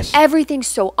Trinity, like everything's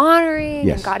so honoring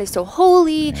and God is so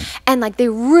holy and like they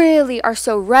really are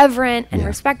so reverent and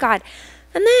respect God.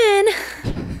 And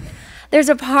then there's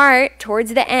a part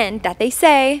towards the end that they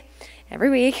say every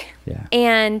week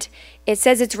and it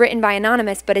says it's written by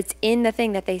anonymous, but it's in the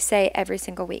thing that they say every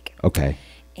single week. Okay.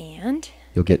 And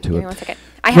you'll get to it. 1 second.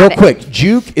 I have Real quick,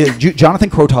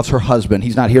 Jonathan Krotoff's her husband.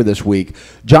 He's not here this week.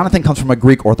 Jonathan comes from a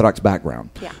Greek Orthodox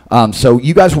background. Yeah. So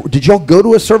you guys, did y'all go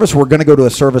to a service? We're going to go to a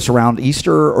service around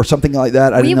Easter or something like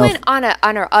that. We went on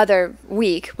our other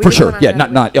week. For sure. Yeah.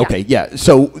 Not okay. Yeah.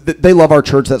 So they love our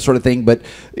church, that sort of thing, but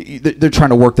they're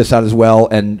trying to work this out as well.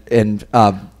 And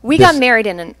we got married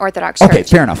in an Orthodox church. Okay.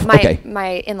 Fair enough.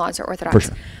 My in-laws are Orthodox. For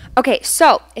sure. Okay,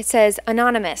 so it says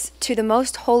anonymous to the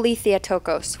most holy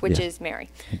Theotokos, which is Mary.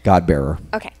 God bearer.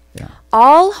 Okay. Yeah.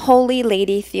 All holy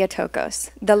Lady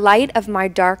Theotokos, the light of my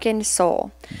darkened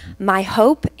soul, my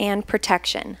hope and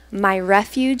protection, my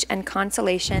refuge and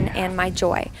consolation and my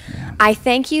joy. I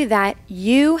thank you that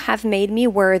you have made me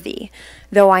worthy,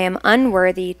 though I am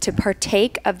unworthy, to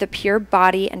partake of the pure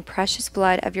body and precious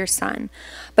blood of your Son.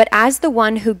 But as the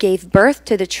one who gave birth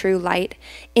to the true light,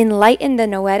 enlighten the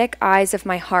noetic eyes of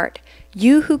my heart.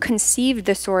 You who conceived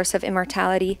the source of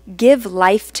immortality, give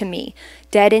life to me,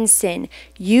 dead in sin.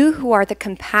 You who are the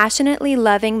compassionately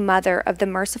loving mother of the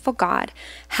merciful God,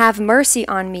 have mercy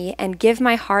on me and give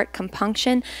my heart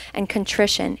compunction and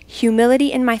contrition,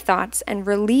 humility in my thoughts, and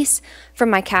release from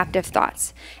my captive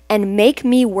thoughts, and make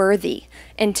me worthy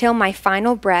until my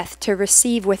final breath to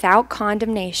receive without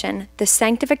condemnation the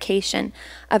sanctification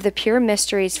of the pure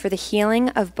mysteries for the healing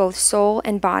of both soul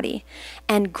and body,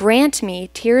 and grant me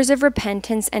tears of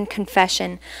repentance and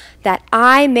confession, that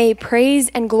I may praise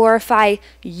and glorify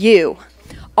you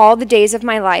all the days of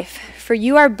my life. For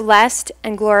you are blessed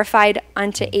and glorified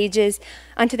unto the ages.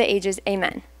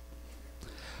 Amen.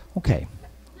 Okay.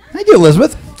 Thank you,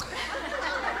 Elizabeth.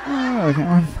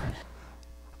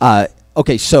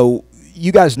 Okay, so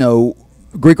you guys know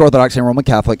Greek Orthodox and Roman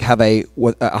Catholic have a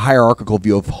hierarchical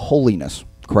view of holiness,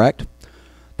 correct?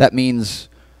 That means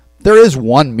there is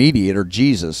one mediator,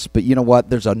 Jesus, but you know what?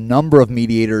 There's a number of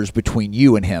mediators between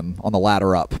you and him on the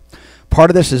ladder up. Part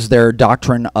of this is their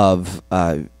doctrine of,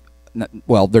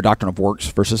 their doctrine of works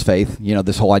versus faith. You know,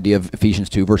 this whole idea of Ephesians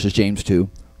 2 versus James 2.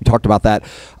 We talked about that.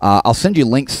 I'll send you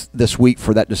links this week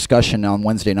for that discussion on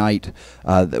Wednesday night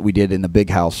that we did in the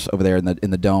big house over there in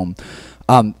the dome.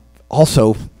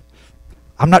 Also,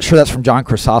 I'm not sure that's from John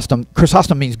Chrysostom.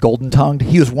 Chrysostom means golden-tongued.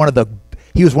 He was one of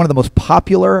the most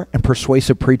popular and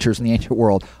persuasive preachers in the ancient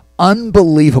world.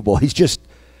 Unbelievable. He's just,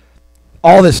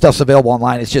 all this stuff's available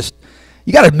online. It's just,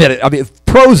 you got to admit it. I mean, it's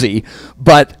prosy,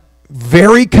 but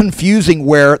very confusing,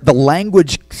 where the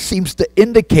language seems to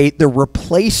indicate they're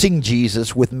replacing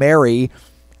Jesus with Mary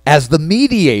as the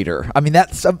mediator. I mean,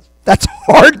 that's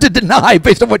hard to deny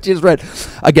based on what you just read.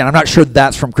 Again, I'm not sure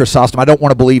that's from Chrysostom. I don't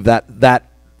want to believe that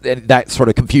sort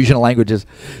of confusion of languages.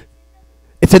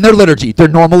 It's in their liturgy, their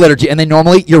normal liturgy, and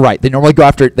you're right, they normally go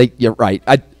after it. You're right.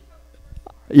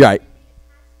 You're right.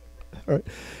 All right.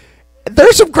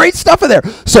 There's some great stuff in there.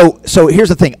 So here's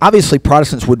the thing. Obviously,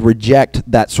 Protestants would reject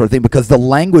that sort of thing because the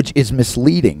language is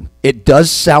misleading. It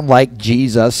does sound like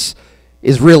Jesus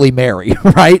is really Mary,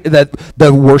 right? That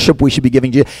the worship we should be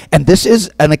giving Jesus. And this is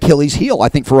an Achilles heel, I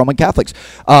think, for Roman Catholics.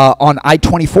 On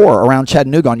I-24 around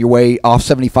Chattanooga, on your way off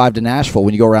 75 to Nashville,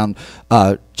 when you go around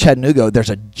Chattanooga, there's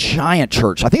a giant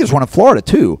church. I think there's one in Florida,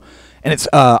 too. And it's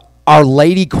Our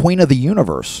Lady, Queen of the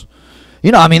Universe.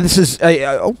 You know, I mean, this is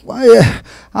I'm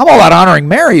all about honoring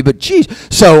Mary, but geez.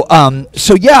 So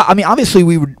yeah, I mean, obviously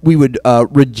we would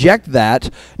reject that.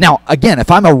 Now, again,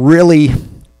 if I'm a really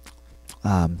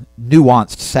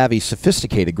nuanced, savvy,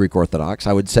 sophisticated Greek Orthodox,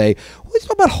 I would say, well, let's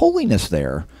talk about holiness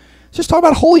there. Let's just talk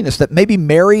about holiness. That maybe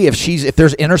Mary, if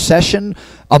there's intercession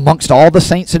amongst all the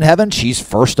saints in heaven, she's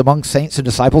first among saints and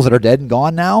disciples that are dead and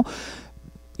gone now.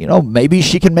 You know, maybe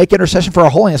she can make intercession for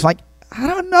our holiness. Like, I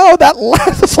don't know,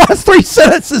 those last three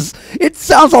sentences, it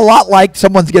sounds a lot like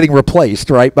someone's getting replaced,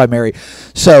 right, by Mary.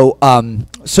 So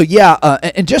yeah,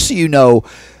 and just so you know,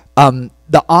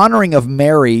 the honoring of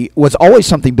Mary was always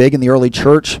something big in the early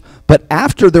church, but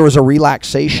after there was a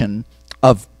relaxation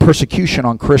of persecution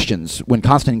on Christians, when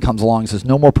Constantine comes along and says,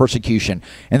 no more persecution,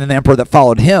 and then the emperor that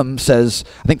followed him says,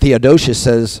 I think Theodosius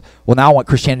says, well, now I want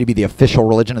Christianity to be the official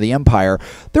religion of the empire,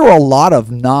 there were a lot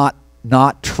of not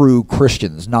true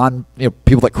Christians,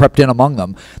 people that crept in among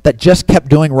them, that just kept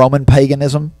doing Roman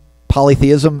paganism,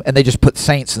 polytheism, and they just put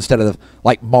saints instead of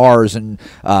like Mars and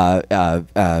in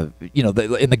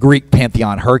the Greek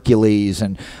pantheon, Hercules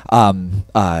and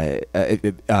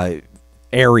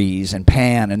Ares and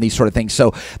Pan and these sort of things.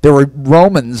 So there were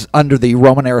Romans under the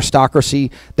Roman aristocracy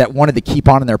that wanted to keep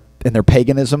on in their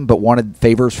paganism, but wanted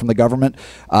favors from the government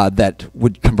that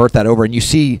would convert that over. And you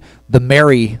see the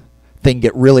Mary thing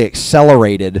get really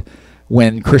accelerated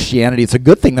when Christianity, it's a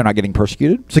good thing they're not getting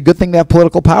persecuted. It's a good thing they have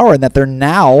political power and that they're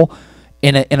now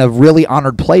in a really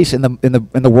honored place in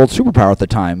the world superpower at the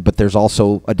time. But there's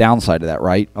also a downside to that,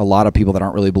 right? A lot of people that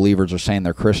aren't really believers are saying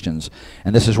they're Christians,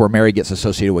 and this is where Mary gets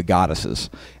associated with goddesses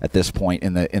at this point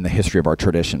in the history of our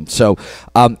tradition. So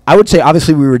I would say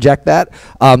obviously we reject that.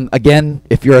 Again,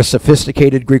 if you're a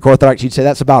sophisticated Greek Orthodox, you'd say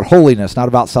that's about holiness, not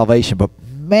about salvation. But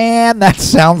man, that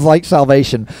sounds like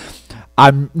salvation.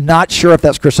 I'm not sure if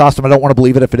that's Chrysostom. I don't want to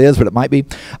believe it if it is, but it might be.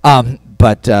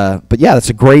 But yeah,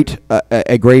 that's a great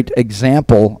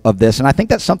example of this, and I think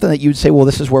that's something that you'd say, well,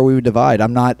 this is where we would divide.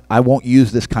 I won't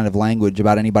use this kind of language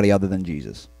about anybody other than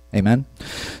Jesus. Amen.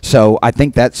 So I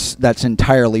think that's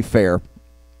entirely fair.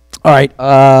 All right.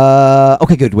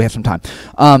 Okay, good. We have some time.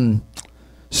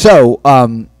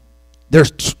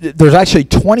 There's actually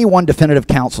 21 definitive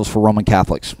councils for Roman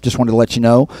Catholics. Just wanted to let you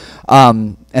know.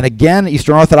 And again,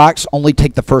 Eastern Orthodox only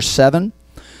take the first 7.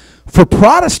 For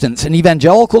Protestants and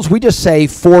evangelicals, we just say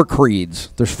 4 creeds.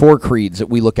 There's 4 creeds that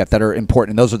we look at that are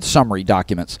important, and those are the summary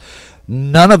documents.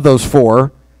 None of those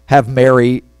 4 have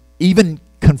Mary, even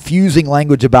confusing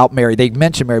language about Mary. They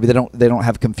mention Mary, but they don't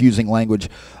have confusing language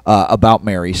about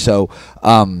Mary. So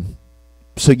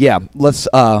yeah, let's.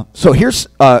 So here's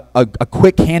a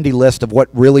quick, handy list of what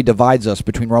really divides us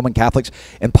between Roman Catholics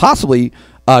and possibly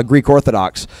Greek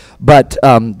Orthodox. But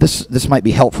this might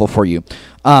be helpful for you.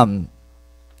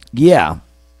 Yeah.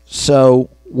 So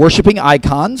worshiping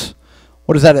icons.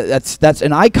 What is that? That's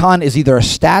an icon is either a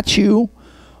statue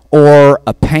or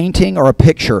a painting or a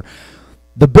picture.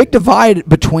 The big divide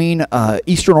between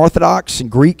Eastern Orthodox and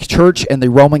Greek Church and the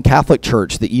Roman Catholic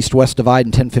Church, the East-West divide in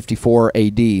 1054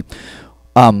 A.D.,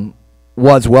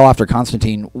 was well after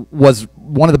Constantine, was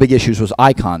one of the big issues was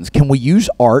icons. Can we use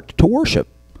art to worship?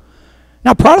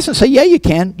 Now, Protestants say, yeah, you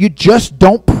can. You just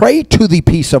don't pray to the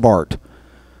piece of art.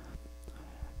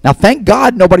 Now, thank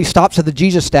God nobody stops at the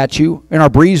Jesus statue in our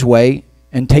breezeway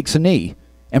and takes a knee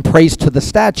and prays to the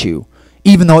statue,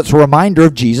 even though it's a reminder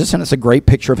of Jesus and it's a great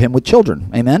picture of him with children.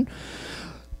 Amen?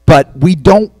 But we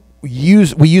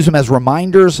use them as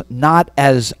reminders, not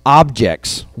as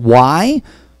objects. Why?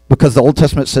 Because the Old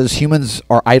Testament says humans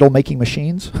are idol-making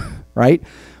machines, right?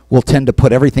 We'll tend to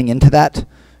put everything into that.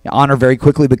 Honor very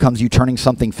quickly becomes you turning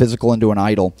something physical into an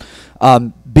idol.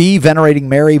 B, venerating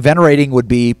Mary. Venerating would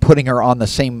be putting her on the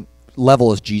same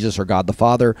level as Jesus or God the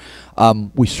Father.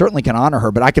 We certainly can honor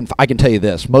her, but I can tell you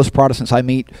this. Most Protestants I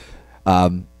meet,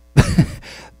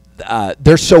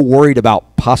 they're so worried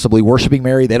about possibly worshiping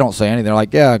Mary, they don't say anything. They're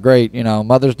like, yeah, great,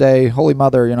 Mother's Day, Holy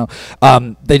Mother,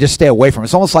 they just stay away from it.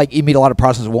 It's almost like you meet a lot of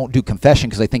Protestants who won't do confession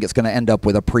because they think it's going to end up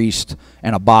with a priest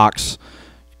and a box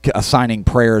assigning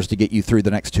prayers to get you through the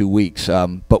next 2 weeks.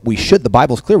 But the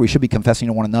Bible's clear, we should be confessing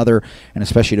to one another, and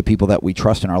especially to people that we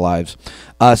trust in our lives.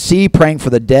 C, praying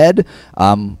for the dead.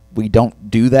 we don't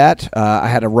do that. I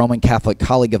had a Roman Catholic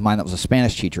colleague of mine that was a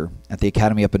Spanish teacher at the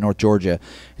academy up in North Georgia.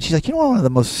 And she's like, you know, one of the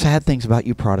most sad things about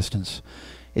you Protestants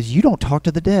is you don't talk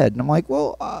to the dead. And I'm like,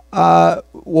 well,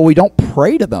 we don't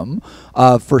pray to them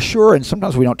for sure, and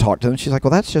sometimes we don't talk to them. She's like,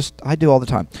 well, that's just, I do all the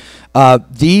time.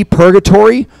 The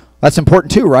purgatory, that's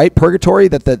important too, right? Purgatory,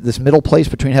 this middle place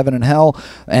between heaven and hell,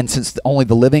 and since only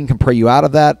the living can pray you out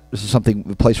of that, this is something,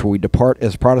 the place where we depart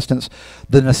as Protestants.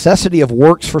 The necessity of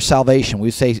works for salvation.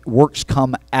 We say works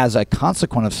come as a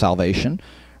consequence of salvation,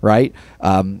 right?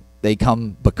 They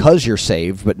come because you're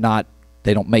saved, but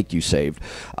they don't make you saved.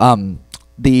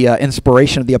 The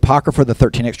inspiration of the Apocrypha, the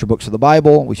 13 extra books of the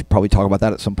Bible. We should probably talk about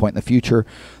that at some point in the future.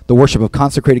 The worship of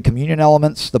consecrated communion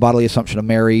elements, the bodily assumption of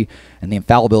Mary, and the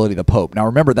infallibility of the Pope. Now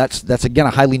remember, that's again a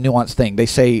highly nuanced thing. They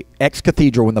say ex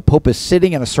cathedra, when the Pope is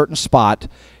sitting in a certain spot,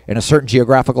 in a certain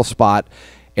geographical spot,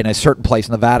 in a certain place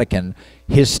in the Vatican,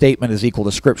 his statement is equal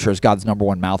to Scripture as God's number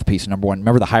one mouthpiece.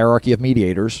 Remember the hierarchy of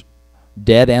mediators,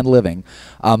 dead and living.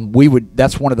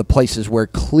 That's one of the places where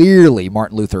clearly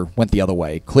Martin Luther went the other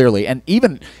way, clearly, and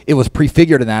even it was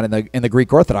prefigured in that in the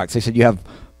Greek Orthodox. They said you have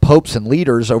popes and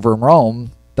leaders over in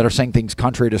Rome that are saying things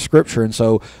contrary to Scripture, and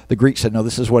so the Greeks said, no,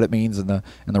 this is what it means, and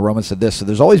the Romans said this. So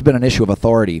there's always been an issue of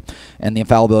authority, and the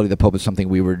infallibility of the Pope is something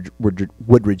we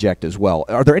would reject as well.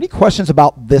 Are there any questions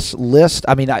about this list?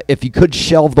 I mean, if you could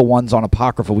shelve the ones on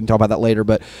Apocrypha, we can talk about that later,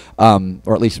 but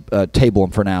or at least table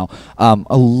them for now.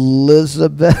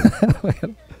 Elizabeth,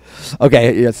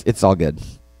 okay, it's all good.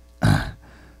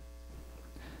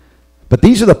 But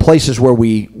these are the places where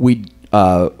we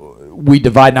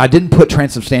divide. Now, I didn't put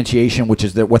transubstantiation, which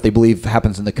is what they believe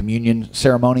happens in the communion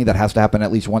ceremony. That has to happen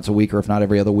at least once a week, or if not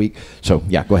every other week. So,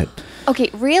 yeah, go ahead.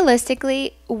 Okay,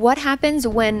 realistically, what happens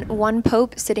when one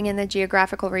pope sitting in the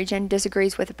geographical region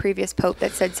disagrees with a previous pope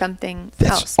that said something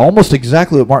else? That's almost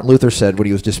exactly what Martin Luther said when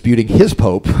he was disputing his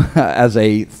pope as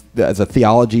a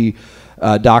theology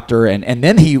doctor, and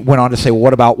then he went on to say, well,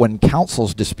 what about when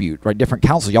councils dispute, right? Different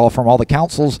councils, y'all are from all the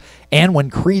councils, and when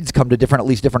creeds come to at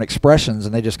least different expressions,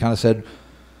 and they just kind of said,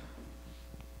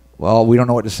 well, we don't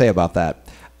know what to say about that.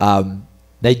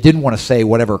 They didn't want to say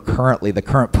whatever the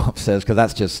current pope says, because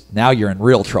that's just, now you're in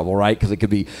real trouble, right? Because it could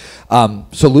be,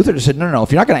 so Luther just said, no,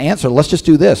 if you're not going to answer, let's just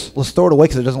do this. Let's throw it away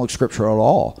because it doesn't look scriptural at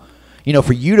all. You know,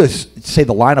 for you to say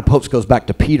the line of popes goes back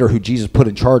to Peter, who Jesus put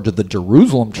in charge of the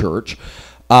Jerusalem church,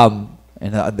 upon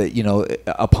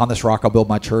this rock I'll build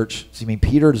my church. Does he mean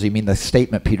Peter? Does he mean the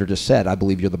statement Peter just said, I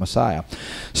believe you're the Messiah?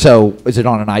 So is it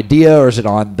on an idea, or is it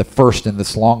on the first in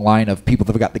this long line of people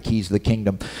that have got the keys to the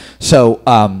kingdom? So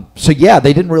yeah,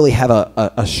 they didn't really have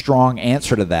a strong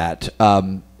answer to that,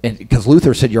 because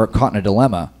Luther said you're caught in a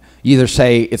dilemma. You either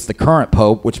say it's the current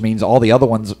pope, which means all the other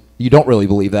ones, you don't really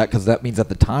believe that, because that means at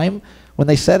the time when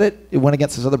they said it went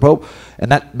against this other pope,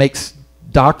 and that makes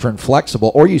doctrine flexible,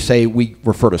 or you say we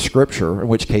refer to Scripture, in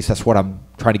which case that's what I'm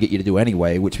trying to get you to do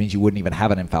anyway, which means you wouldn't even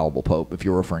have an infallible pope if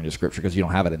you're referring to Scripture, because you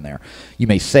don't have it in there. You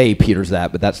may say Peter's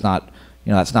that, but that's not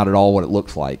at all what it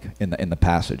looks like in the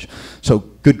passage. So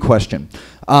good question.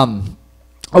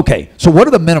 Okay, so what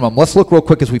are the minimum? Let's look real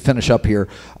quick as we finish up here.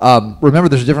 Remember,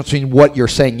 there's a difference between what you're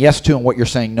saying yes to and what you're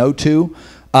saying no to.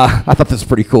 I thought this was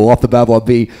pretty cool. Off the Babylon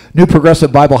B, new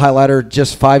progressive Bible highlighter,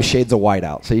 just 5 shades of white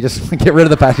out. So you just get rid of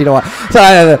the past. You know what?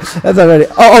 Sorry, that's already.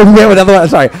 Yeah, another one.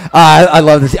 Sorry. I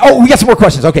love this. Oh, we got some more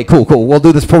questions. Okay, cool. We'll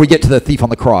do this before we get to the thief on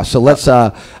the cross. So let's.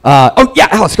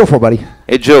 Alex, go for it, buddy.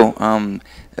 Hey, Joe.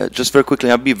 Just very quickly,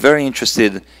 I'd be very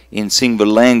interested in seeing the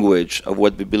language of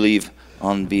what we believe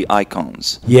on the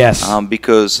icons. Yes.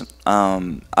 Because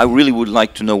I really would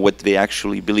like to know what they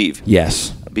actually believe.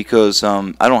 Yes. Because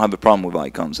I don't have a problem with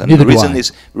icons, and Neither the do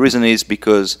reason is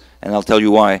because, and I'll tell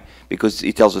you why. Because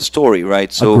it tells a story,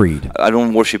 right? So Agreed. I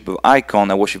don't worship an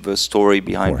icon; I worship a story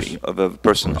behind of a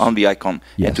person on the icon.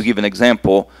 Yes. And to give an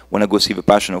example, when I go see the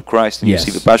Passion of Christ, and Yes.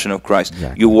 you see the Passion of Christ,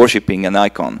 Exactly. you're worshiping an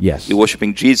icon. Yes. You're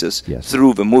worshiping Jesus Yes.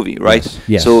 through the movie, right?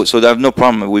 Yes. So I have no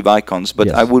problem with icons, but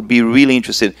Yes. I would be really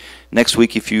interested next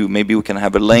week if maybe we can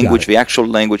have a language, it. the actual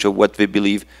language of what they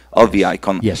believe of the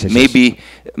icon. Yes. Maybe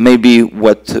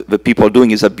what the people are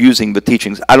doing is abusing the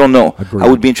teachings. I don't know. Agreed. I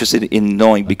would be interested in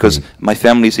knowing, because Agreed. my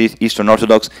family is Eastern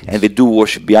Orthodox, and they do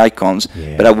worship the icons.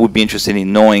 Yeah. But I would be interested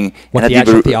in knowing What and the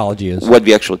actual theology is. What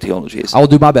the actual theology is. I will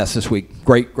do my best this week.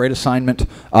 Great assignment.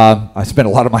 I spent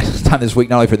a lot of my time this week,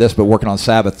 not only for this, but working on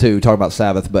Sabbath too, talking about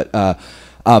Sabbath. But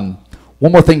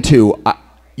one more thing too.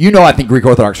 I think Greek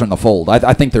Orthodox are in the fold.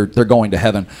 I think they're going to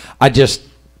heaven.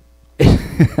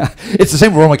 It's the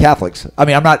same with Roman Catholics. I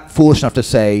mean, I'm not foolish enough to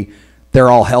say they're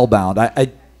all hellbound.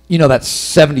 that's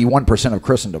 71% of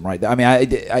Christendom, right? I mean,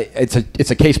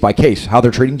 it's a case by case, how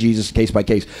they're treating Jesus, case by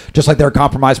case, just like there are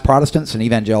compromised Protestants and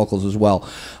evangelicals as well.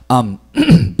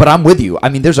 But I'm with you. I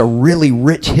mean, there's a really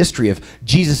rich history of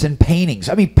Jesus in paintings.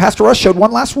 I mean, Pastor Russ showed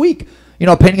one last week,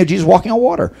 a painting of Jesus walking on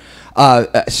water.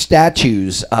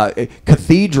 Statues,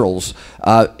 cathedrals,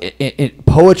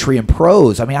 poetry and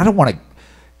prose. I mean,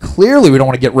 clearly we don't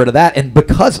want to get rid of that. And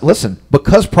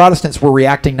because Protestants were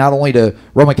reacting not only to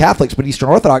Roman Catholics, but Eastern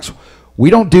Orthodox,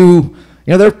 we don't do,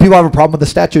 there are people who have a problem with the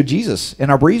statue of Jesus in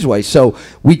our breezeway. So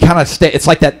we kind of stay, it's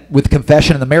like that with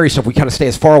confession and the Mary stuff, we kind of stay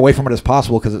as far away from it as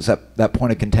possible because it's that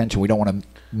point of contention. We don't want to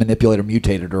manipulate or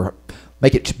mutate it or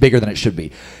make it bigger than it should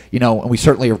be. And we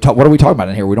certainly are, what are we talking about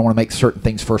in here? We don't want to make certain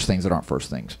things first things that aren't first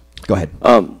things. Go ahead.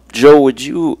 Joe, would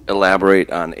you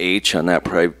elaborate on H on that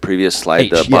previous slide,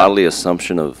 the bodily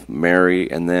assumption of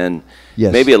Mary, and then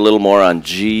maybe a little more on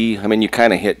G? I mean, you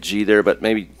kind of hit G there, but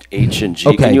maybe H and G.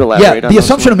 Okay. Can you elaborate on the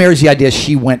assumption of Mary is the idea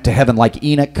she went to heaven like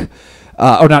Enoch,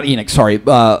 or not Enoch, sorry,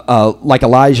 like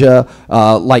Elijah,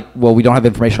 we don't have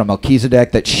information on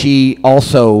Melchizedek, that she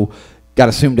also got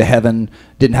assumed to heaven,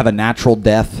 didn't have a natural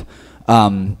death.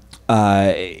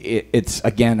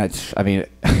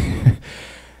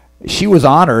 She was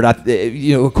honored.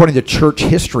 According to church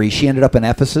history, she ended up in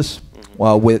Ephesus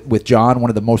with John,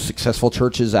 one of the most successful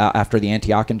churches after the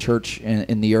Antiochian church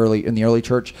in the early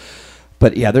church.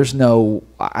 But yeah, there's no.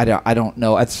 I don't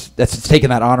know. That's taking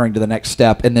that honoring to the next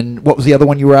step. And then what was the other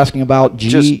one you were asking about? G.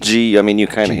 Just G. I mean, you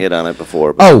kind of hit on it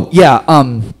before. But. Oh yeah.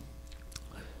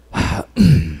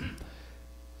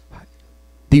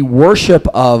 The worship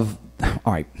of.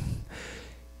 All right.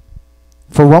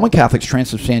 For Roman Catholics,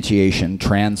 transubstantiation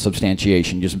just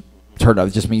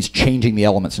means changing the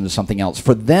elements into something else.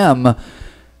 For them,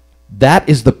 that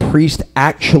is the priest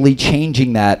actually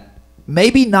changing that,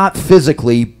 maybe not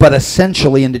physically, but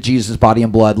essentially into Jesus' body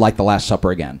and blood, like the Last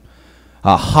Supper again.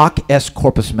 Hoc est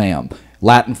corpus meum,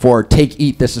 Latin for take,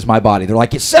 eat, this is my body. They're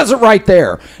like, it says it right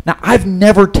there. Now, I've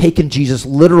never taken Jesus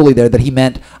literally there, that he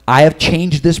meant, I have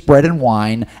changed this bread and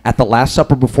wine at the Last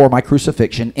Supper before my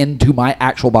crucifixion into my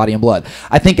actual body and blood.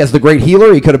 I think as the great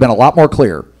healer, he could have been a lot more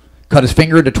clear. Cut his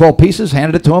finger into 12 pieces,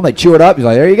 handed it to him, they chew it up, he's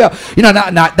like, there you go.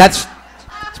 Let's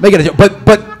make it a joke.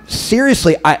 But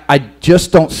seriously, I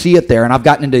just don't see it there. And I've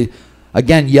gotten into,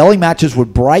 again, yelling matches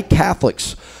with bright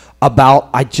Catholics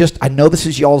about, I know this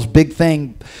is y'all's big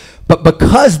thing, but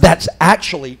because that's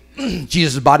actually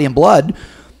Jesus' body and blood,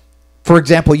 for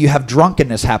example, you have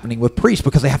drunkenness happening with priests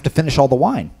because they have to finish all the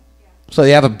wine. So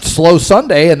they have a slow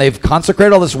Sunday and they've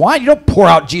consecrated all this wine. You don't pour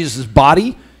out Jesus'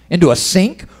 body into a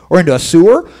sink or into a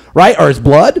sewer, right? Or his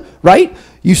blood, right?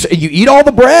 You eat all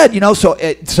the bread,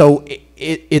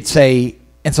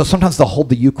 And so sometimes they'll hold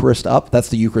the Eucharist up. That's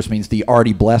the Eucharist, means the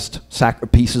already blessed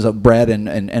pieces of bread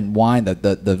and wine,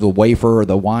 the wafer or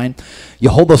the wine. You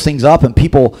hold those things up, and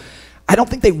people, I don't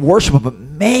think they worship them, but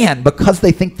man, because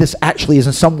they think this actually is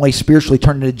in some way spiritually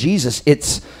turned into Jesus,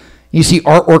 you see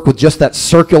artwork with just that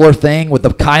circular thing with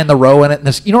the Chi and the Rho in it. And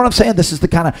this, you know what I'm saying? This is the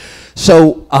kind of,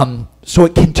 so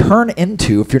it can turn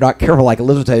into, if you're not careful, like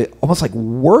Elizabeth, almost like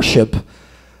worship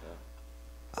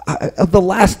of the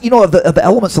last, of the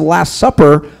elements of the Last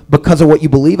Supper because of what you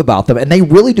believe about them. And they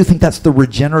really do think that's the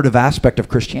regenerative aspect of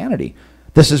Christianity.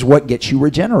 This is what gets you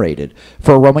regenerated.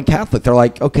 For a Roman Catholic, they're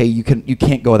like, okay, you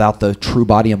can't go without the true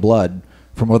body and blood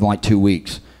for more than like 2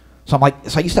 weeks. So I'm like,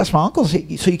 so I used to ask my uncle, so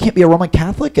you can't be a Roman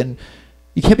Catholic and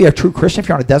you can't be a true Christian if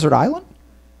you're on a desert island?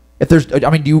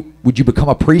 Would you become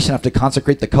a priest and have to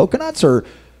consecrate the coconuts, or do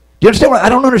you understand I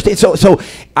don't understand.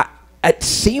 It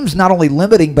seems not only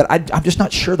limiting, but I'm just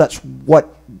not sure that's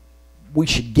what we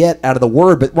should get out of the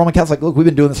word. But Roman Catholics, like, look, we've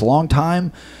been doing this a long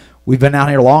time. We've been out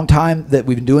here a long time, that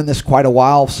we've been doing this quite a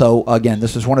while. So again,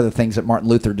 this is one of the things that Martin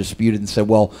Luther disputed and said,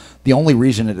 well, the only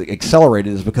reason it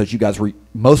accelerated is because you guys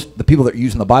the people that are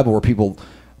using the Bible were people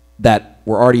that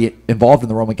were already involved in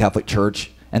the Roman Catholic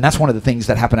Church. And that's one of the things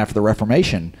that happened after the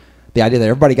Reformation. The idea that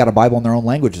everybody got a Bible in their own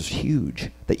language is huge.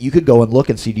 That you could go and look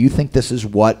and see, do you think this is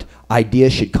what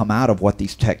ideas should come out of what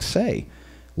these texts say?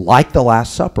 Like the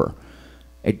Last Supper.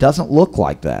 It doesn't look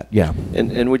like that. Yeah.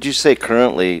 And would you say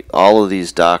currently all of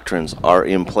these doctrines are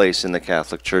in place in the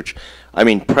Catholic Church? I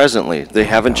mean, presently, they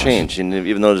haven't changed,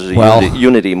 even though there's a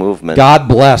unity movement. God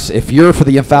bless. If you're for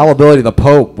the infallibility of the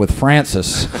Pope with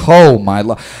Francis, oh my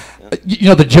love.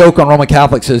 The joke on Roman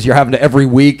Catholics is you're having to every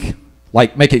week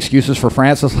like make excuses for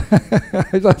Francis.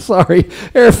 Sorry,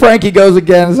 here Frankie goes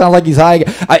again. It sounds like he's high.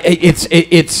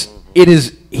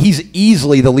 He's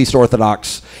easily the least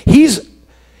orthodox. He doesn't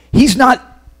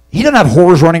have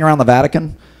whores running around the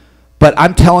Vatican, But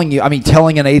I'm telling you, I mean,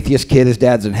 telling an atheist kid his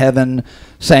dad's in heaven,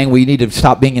 saying we need to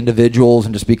stop being individuals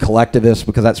and just be collectivists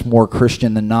because that's more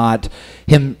Christian than not.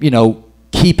 Him,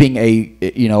 keeping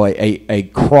a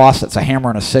cross that's a hammer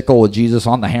and a sickle with Jesus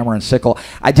on the hammer and sickle.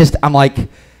 I'm like,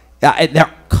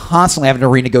 they're constantly having to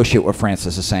renegotiate what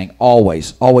Francis is saying.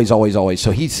 Always, always, always, always.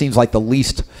 So he seems like the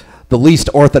least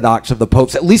orthodox of the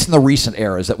popes, at least in the recent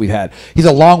eras that we've had. He's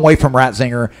a long way from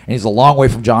Ratzinger, and he's a long way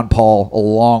from John Paul, a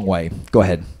long way. Go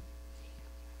ahead.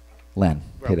 Len,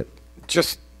 hit it.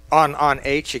 Just on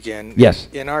H again. Yes.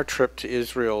 In our trip to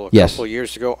Israel a Yes. couple of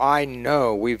years ago, I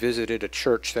know we visited a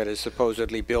church that is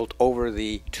supposedly built over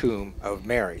the tomb of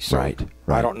Mary. So Right.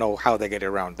 I don't know how they get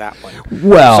around that one.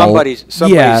 Well, somebody's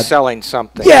yeah. selling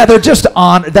something. Yeah, they're just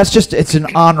it's an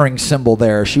honoring symbol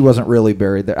there. She wasn't really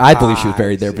buried there. I believe she was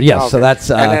buried there, but yes, so Okay. that's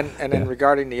and then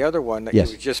regarding the other one that Yes.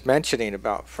 you were just mentioning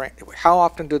about how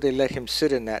often do they let him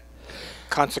sit in that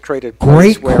consecrated great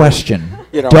place where, question.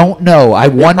 you know, Don't know. I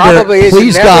wonder. probably is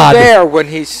Please never God. there when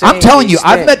he's saying I'm telling you, these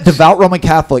I've met things. devout Roman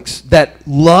Catholics that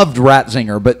loved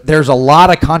Ratzinger, but there's a lot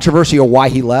of controversy on why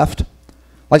he left.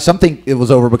 Like something, it was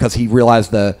over because he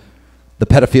realized the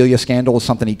pedophilia scandal was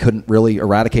something he couldn't really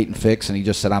eradicate and fix, and he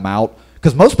just said, "I'm out."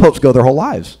 Because most popes go their whole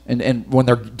lives, and when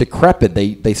they're decrepit,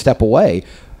 they step away.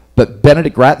 But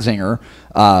Benedict Ratzinger,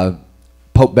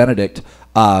 Pope Benedict,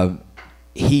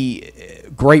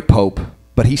 great pope.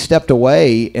 But he stepped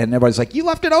away, and everybody's like, "You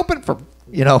left it open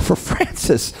for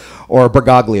Francis," or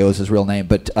Bergoglio is his real name.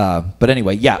 But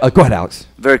anyway, yeah. Go ahead, Alex.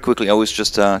 Very quickly, I was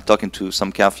just talking to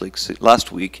some Catholics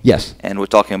last week. Yes. And we're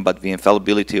talking about the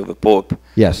infallibility of a pope.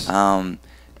 Yes.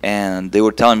 And they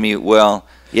were telling me, well,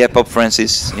 yeah, Pope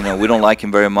Francis, we don't like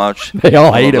him very much. They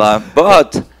all blah, hate blah, him. blah.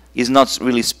 But he's not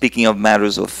really speaking of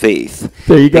matters of faith.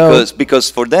 There you go. Because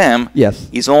for them, Yes.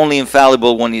 he's only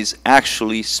infallible when he's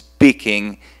actually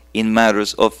speaking in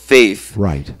matters of faith.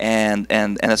 Right. And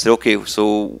I said, okay,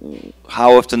 so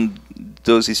how often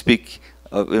does he speak?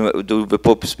 Do the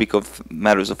Pope speak of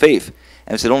matters of faith?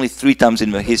 And I said only 3 times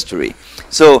in the history.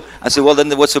 So I said, well,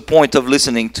 then what's the point of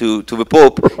listening to the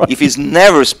Pope if he's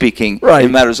never speaking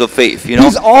in matters of faith?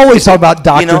 He's always talking about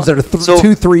doctrines that are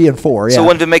 2, 3, and 4. Yeah. So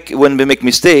when they make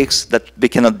mistakes that they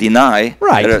cannot deny,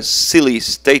 Right. that are silly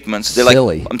statements. They're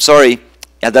Silly. like, I'm sorry.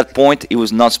 At that point, he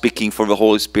was not speaking for the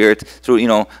Holy Spirit through,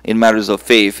 in matters of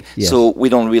faith. Yes. So we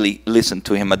don't really listen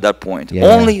to him at that point. Yeah.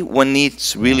 Only when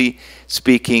he's really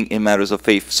speaking in matters of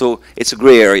faith. So it's a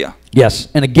gray area. Yes,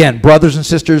 and again, brothers and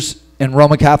sisters in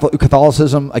Roman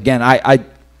Catholicism, again, I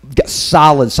got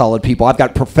solid people. I've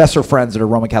got professor friends that are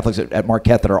Roman Catholics at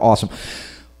Marquette that are awesome.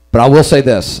 But I will say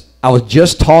this. I was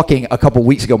just talking a couple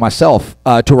weeks ago myself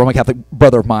to a Roman Catholic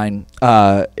brother of mine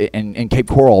in Cape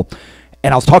Coral,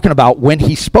 and I was talking about when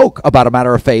he spoke about a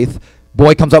matter of faith.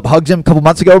 Boy comes up, hugs him a couple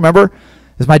months ago, remember?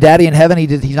 Is my daddy in heaven?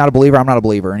 He's not a believer. I'm not a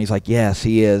believer. And he's like, yes,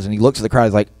 he is. And he looks at the crowd.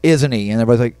 He's like, isn't he? And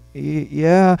everybody's like,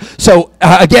 yeah. So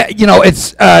again,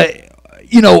 it's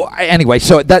anyway.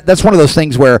 So that's one of those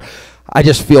things where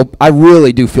I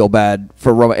really do feel bad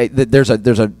for Rome. There's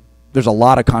a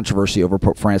lot of controversy over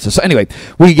Pope Francis. So anyway,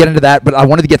 we can get into that. But I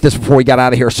wanted to get this before we got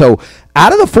out of here. So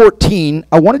out of the 14,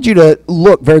 I wanted you to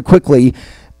look very quickly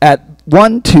at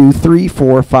 1, 2, 3,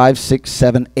 4, 5, 6,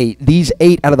 7, 8. These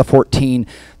 8 out of the 14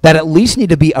 that at least need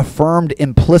to be affirmed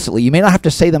implicitly. You may not have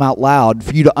to say them out loud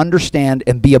for you to understand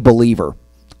and be a believer.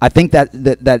 I think that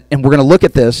and we're going to look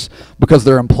at this because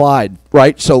they're implied,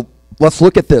 right? So let's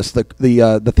look at this,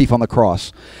 the thief on the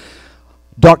cross.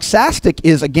 Doxastic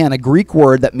is, again, a Greek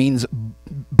word that means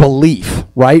belief,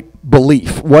 right?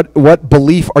 Belief. What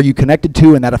belief are you connected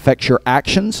to, and that affects your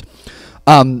actions?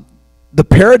 The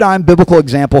paradigm biblical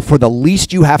example for the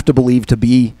least you have to believe to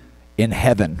be in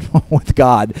heaven with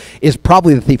God is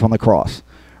probably the thief on the cross,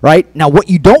 right? Now, what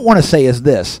you don't want to say is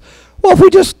this. Well,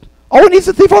 all we need is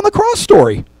the thief on the cross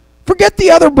story. Forget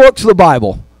the other books of the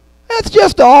Bible. That's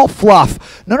just all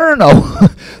fluff. No.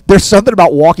 There's something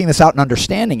about walking this out and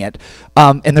understanding it.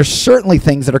 And there's certainly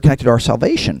things that are connected to our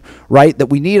salvation, right, that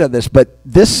we need of this. But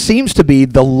this seems to be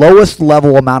the lowest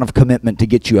level amount of commitment to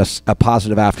get you a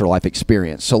positive afterlife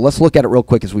experience. So let's look at it real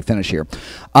quick as we finish here.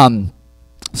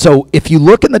 So if you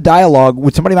look in the dialogue,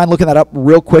 would somebody mind looking that up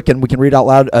real quick, and we can read out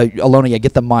loud? Alonia,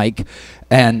 get the mic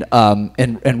and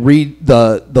read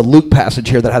the Luke passage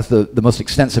here that has the most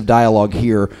extensive dialogue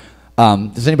here.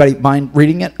 Does anybody mind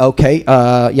reading it? Okay.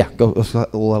 Yeah, go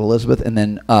let Elizabeth. And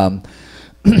then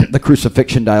the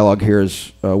crucifixion dialogue here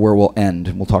is where we'll end,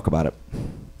 and we'll talk about it.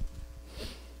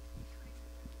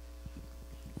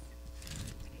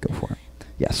 Go for it.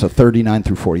 Yeah, so 39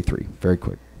 through 43. Very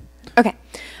quick. Okay.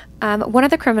 One of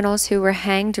the criminals who were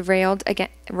hanged railed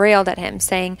at him,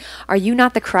 saying, "Are you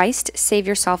not the Christ? Save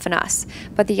yourself and us."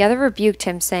 But the other rebuked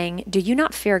him, saying, "Do you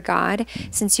not fear God,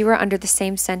 since you are under the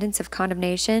same sentence of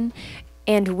condemnation?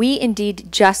 And we indeed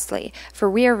justly, for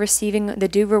we are receiving the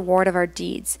due reward of our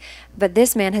deeds. But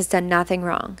this man has done nothing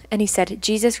wrong." And he said,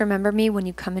 "Jesus, remember me when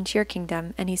you come into your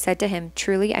kingdom." And he said to him,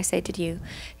 "Truly I say to you,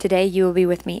 today you will be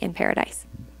with me in paradise."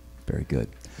 Very good.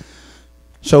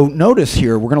 So notice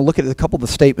here, we're going to look at a couple of the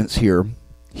statements here.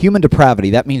 Human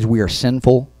depravity, that means we are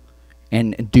sinful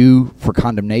and due for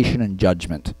condemnation and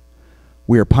judgment.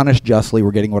 We are punished justly,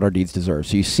 we're getting what our deeds deserve.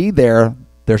 So you see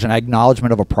there's an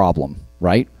acknowledgement of a problem,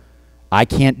 right? I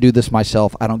can't do this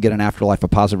myself. I don't get an afterlife, a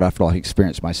positive afterlife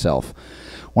experience myself.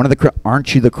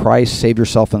 Aren't you the Christ? Save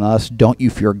yourself and us. Don't you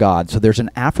fear God? So there's an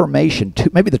affirmation,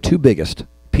 maybe the two biggest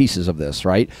pieces of this,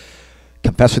 right?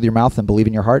 Confess with your mouth and believe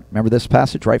in your heart. Remember this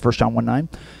passage, right? 1 John 1:9.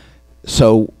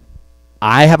 So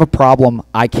I have a problem.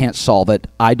 I can't solve it.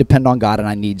 I depend on God and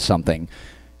I need something.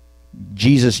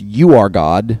 Jesus, you are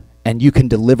God, and you can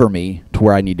deliver me to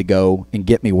where I need to go and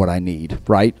get me what I need,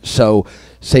 right? So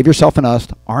save yourself and us.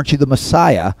 Aren't you the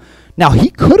Messiah? Now,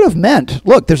 he could have meant,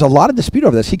 look, there's a lot of dispute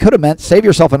over this. He could have meant save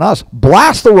yourself and us,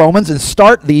 blast the Romans, and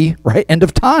start the end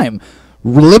of time.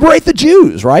 Liberate the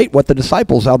Jews, right? What the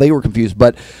disciples, how they were confused.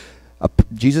 But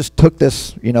Jesus took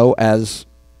this, as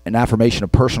an affirmation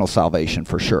of personal salvation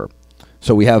for sure.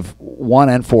 So we have 1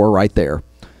 and 4 right there.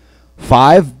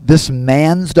 5, this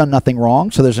man's done nothing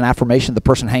wrong. So there's an affirmation the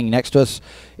person hanging next to us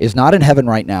is not in heaven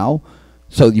right now.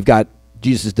 So you've got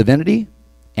Jesus' divinity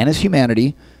and his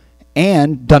humanity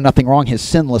and done nothing wrong, his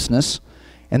sinlessness,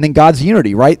 and then God's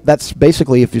unity, right? That's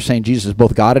basically, if you're saying Jesus is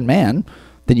both God and man,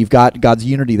 then you've got God's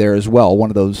unity there as well,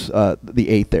 one of those, the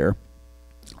 8 there.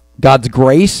 God's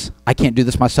grace, I can't do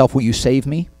this myself, will you save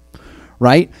me?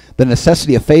 Right? The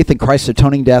necessity of faith in Christ's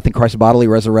atoning death and Christ's bodily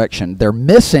resurrection. They're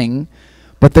missing,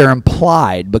 but they're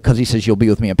implied because he says, you'll be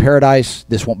with me in paradise.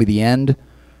 This won't be the end,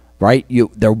 right?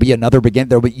 There will be another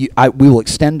beginning. We will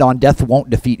extend on. Death won't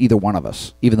defeat either one of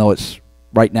us, even though it's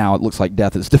right now it looks like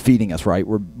death is defeating us, right?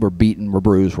 We're beaten, we're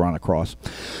bruised, we're on a cross.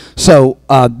 So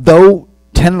though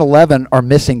 10 and 11 are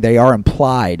missing, they are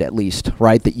implied at least,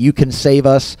 right? That you can save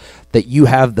us, that you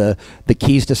have the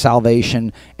keys to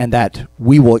salvation, and that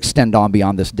we will extend on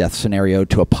beyond this death scenario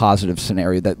to a positive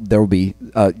scenario, that there will be,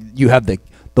 you have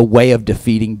the way of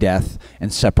defeating death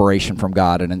and separation from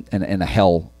God and a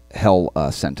hell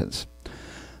sentence.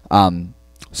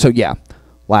 So yeah,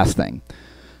 last thing.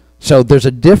 So there's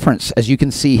a difference, as you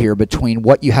can see here, between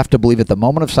what you have to believe at the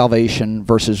moment of salvation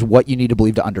versus what you need to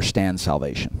believe to understand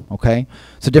salvation, okay?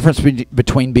 It's a difference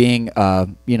between being,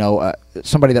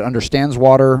 somebody that understands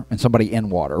water and somebody in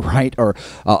water, right? Or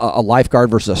a lifeguard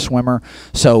versus a swimmer.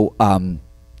 So,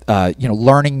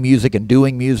 learning music and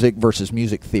doing music versus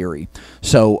music theory.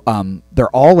 So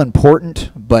they're all important,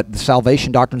 but the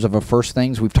salvation doctrines are the first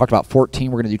things. We've talked about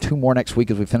 14. We're going to do 2 more next week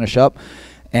as we finish up.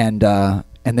 And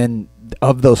then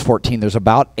of those 14, there's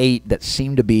about 8 that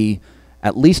seem to be,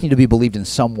 at least need to be believed in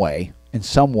some way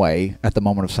at the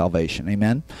moment of salvation.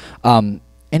 Amen?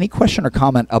 Any question or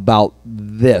comment about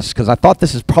this? Because I thought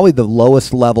this is probably the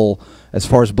lowest level as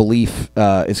far as belief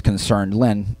is concerned.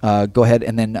 Lynn, go ahead,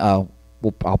 and then I'll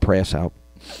pray us out.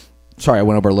 Sorry, I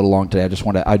went over a little long today.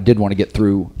 I did want to get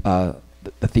through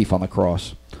the thief on the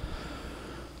cross.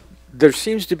 There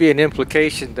seems to be an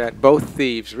implication that both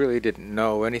thieves really didn't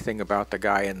know anything about the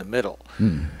guy in the middle.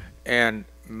 And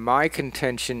my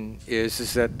contention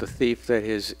is that the thief that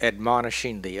is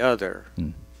admonishing the other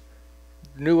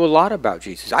knew a lot about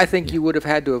Jesus. I think you would have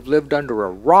had to have lived under a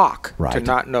rock to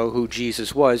not know who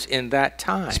Jesus was in that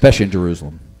time. Especially in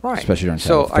Jerusalem. Right. Especially during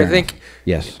so Sabbath. I think,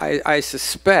 yes. I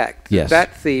suspect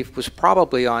that thief was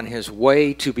probably on his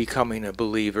way to becoming a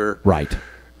believer. Right.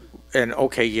 And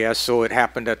okay, yes, so it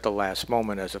happened at the last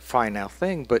moment as a final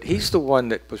thing, but he's the one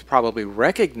that was probably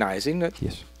recognizing that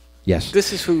yes,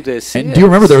 this is who this is. And do you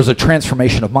remember there was a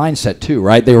transformation of mindset too,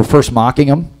 right? They were first mocking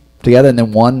him together, and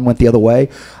then one went the other way.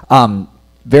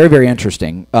 Very, very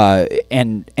interesting,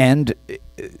 and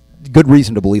good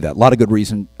reason to believe that. A lot of good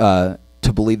reason to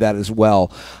believe that as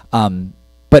well.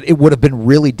 But it would have been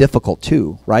really difficult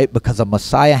too, right? Because a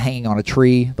Messiah hanging on a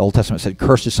tree, the Old Testament said,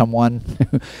 cursed is someone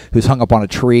who's hung up on a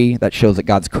tree. That shows that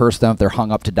God's cursed them if they're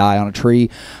hung up to die on a tree.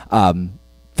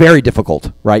 Very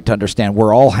difficult, right, to understand.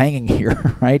 We're all hanging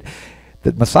here, right?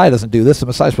 The Messiah doesn't do this. The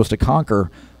Messiah is supposed to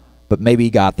conquer, but maybe he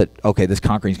got that, okay, this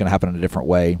conquering is going to happen in a different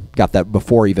way. Got that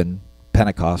before even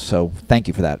Pentecost, so thank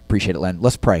you for that. Appreciate it, Len.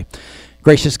 Let's pray.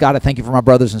 Gracious God, I thank you for my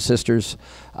brothers and sisters.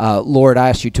 Lord, I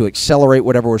ask you to accelerate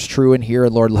whatever was true in here.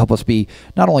 And Lord, help us be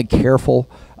not only careful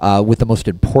with the most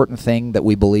important thing that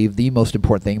we believe, the most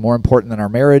important thing, more important than our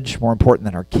marriage, more important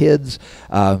than our kids,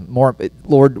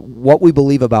 Lord, what we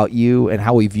believe about you and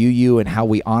how we view you and how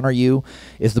we honor you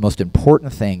is the most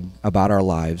important thing about our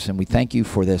lives. And we thank you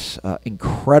for this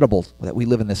incredible, that we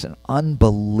live in this an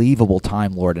unbelievable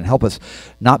time, Lord, and help us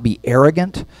not be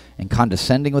arrogant and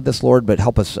condescending with this, Lord, but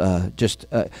help us just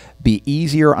be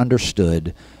easier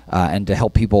understood and to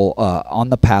help people on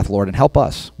the path, Lord, and help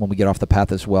us when we get off the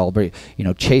path as well.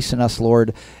 Chasten us,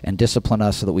 Lord, and discipline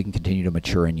us so that we can continue to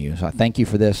mature in you. So I thank you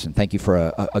for this, and thank you for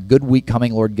a good week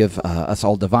coming, Lord. Give us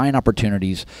all divine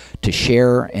opportunities to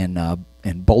share in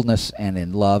boldness and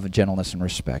in love, gentleness, and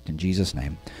respect. In Jesus'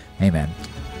 name, amen.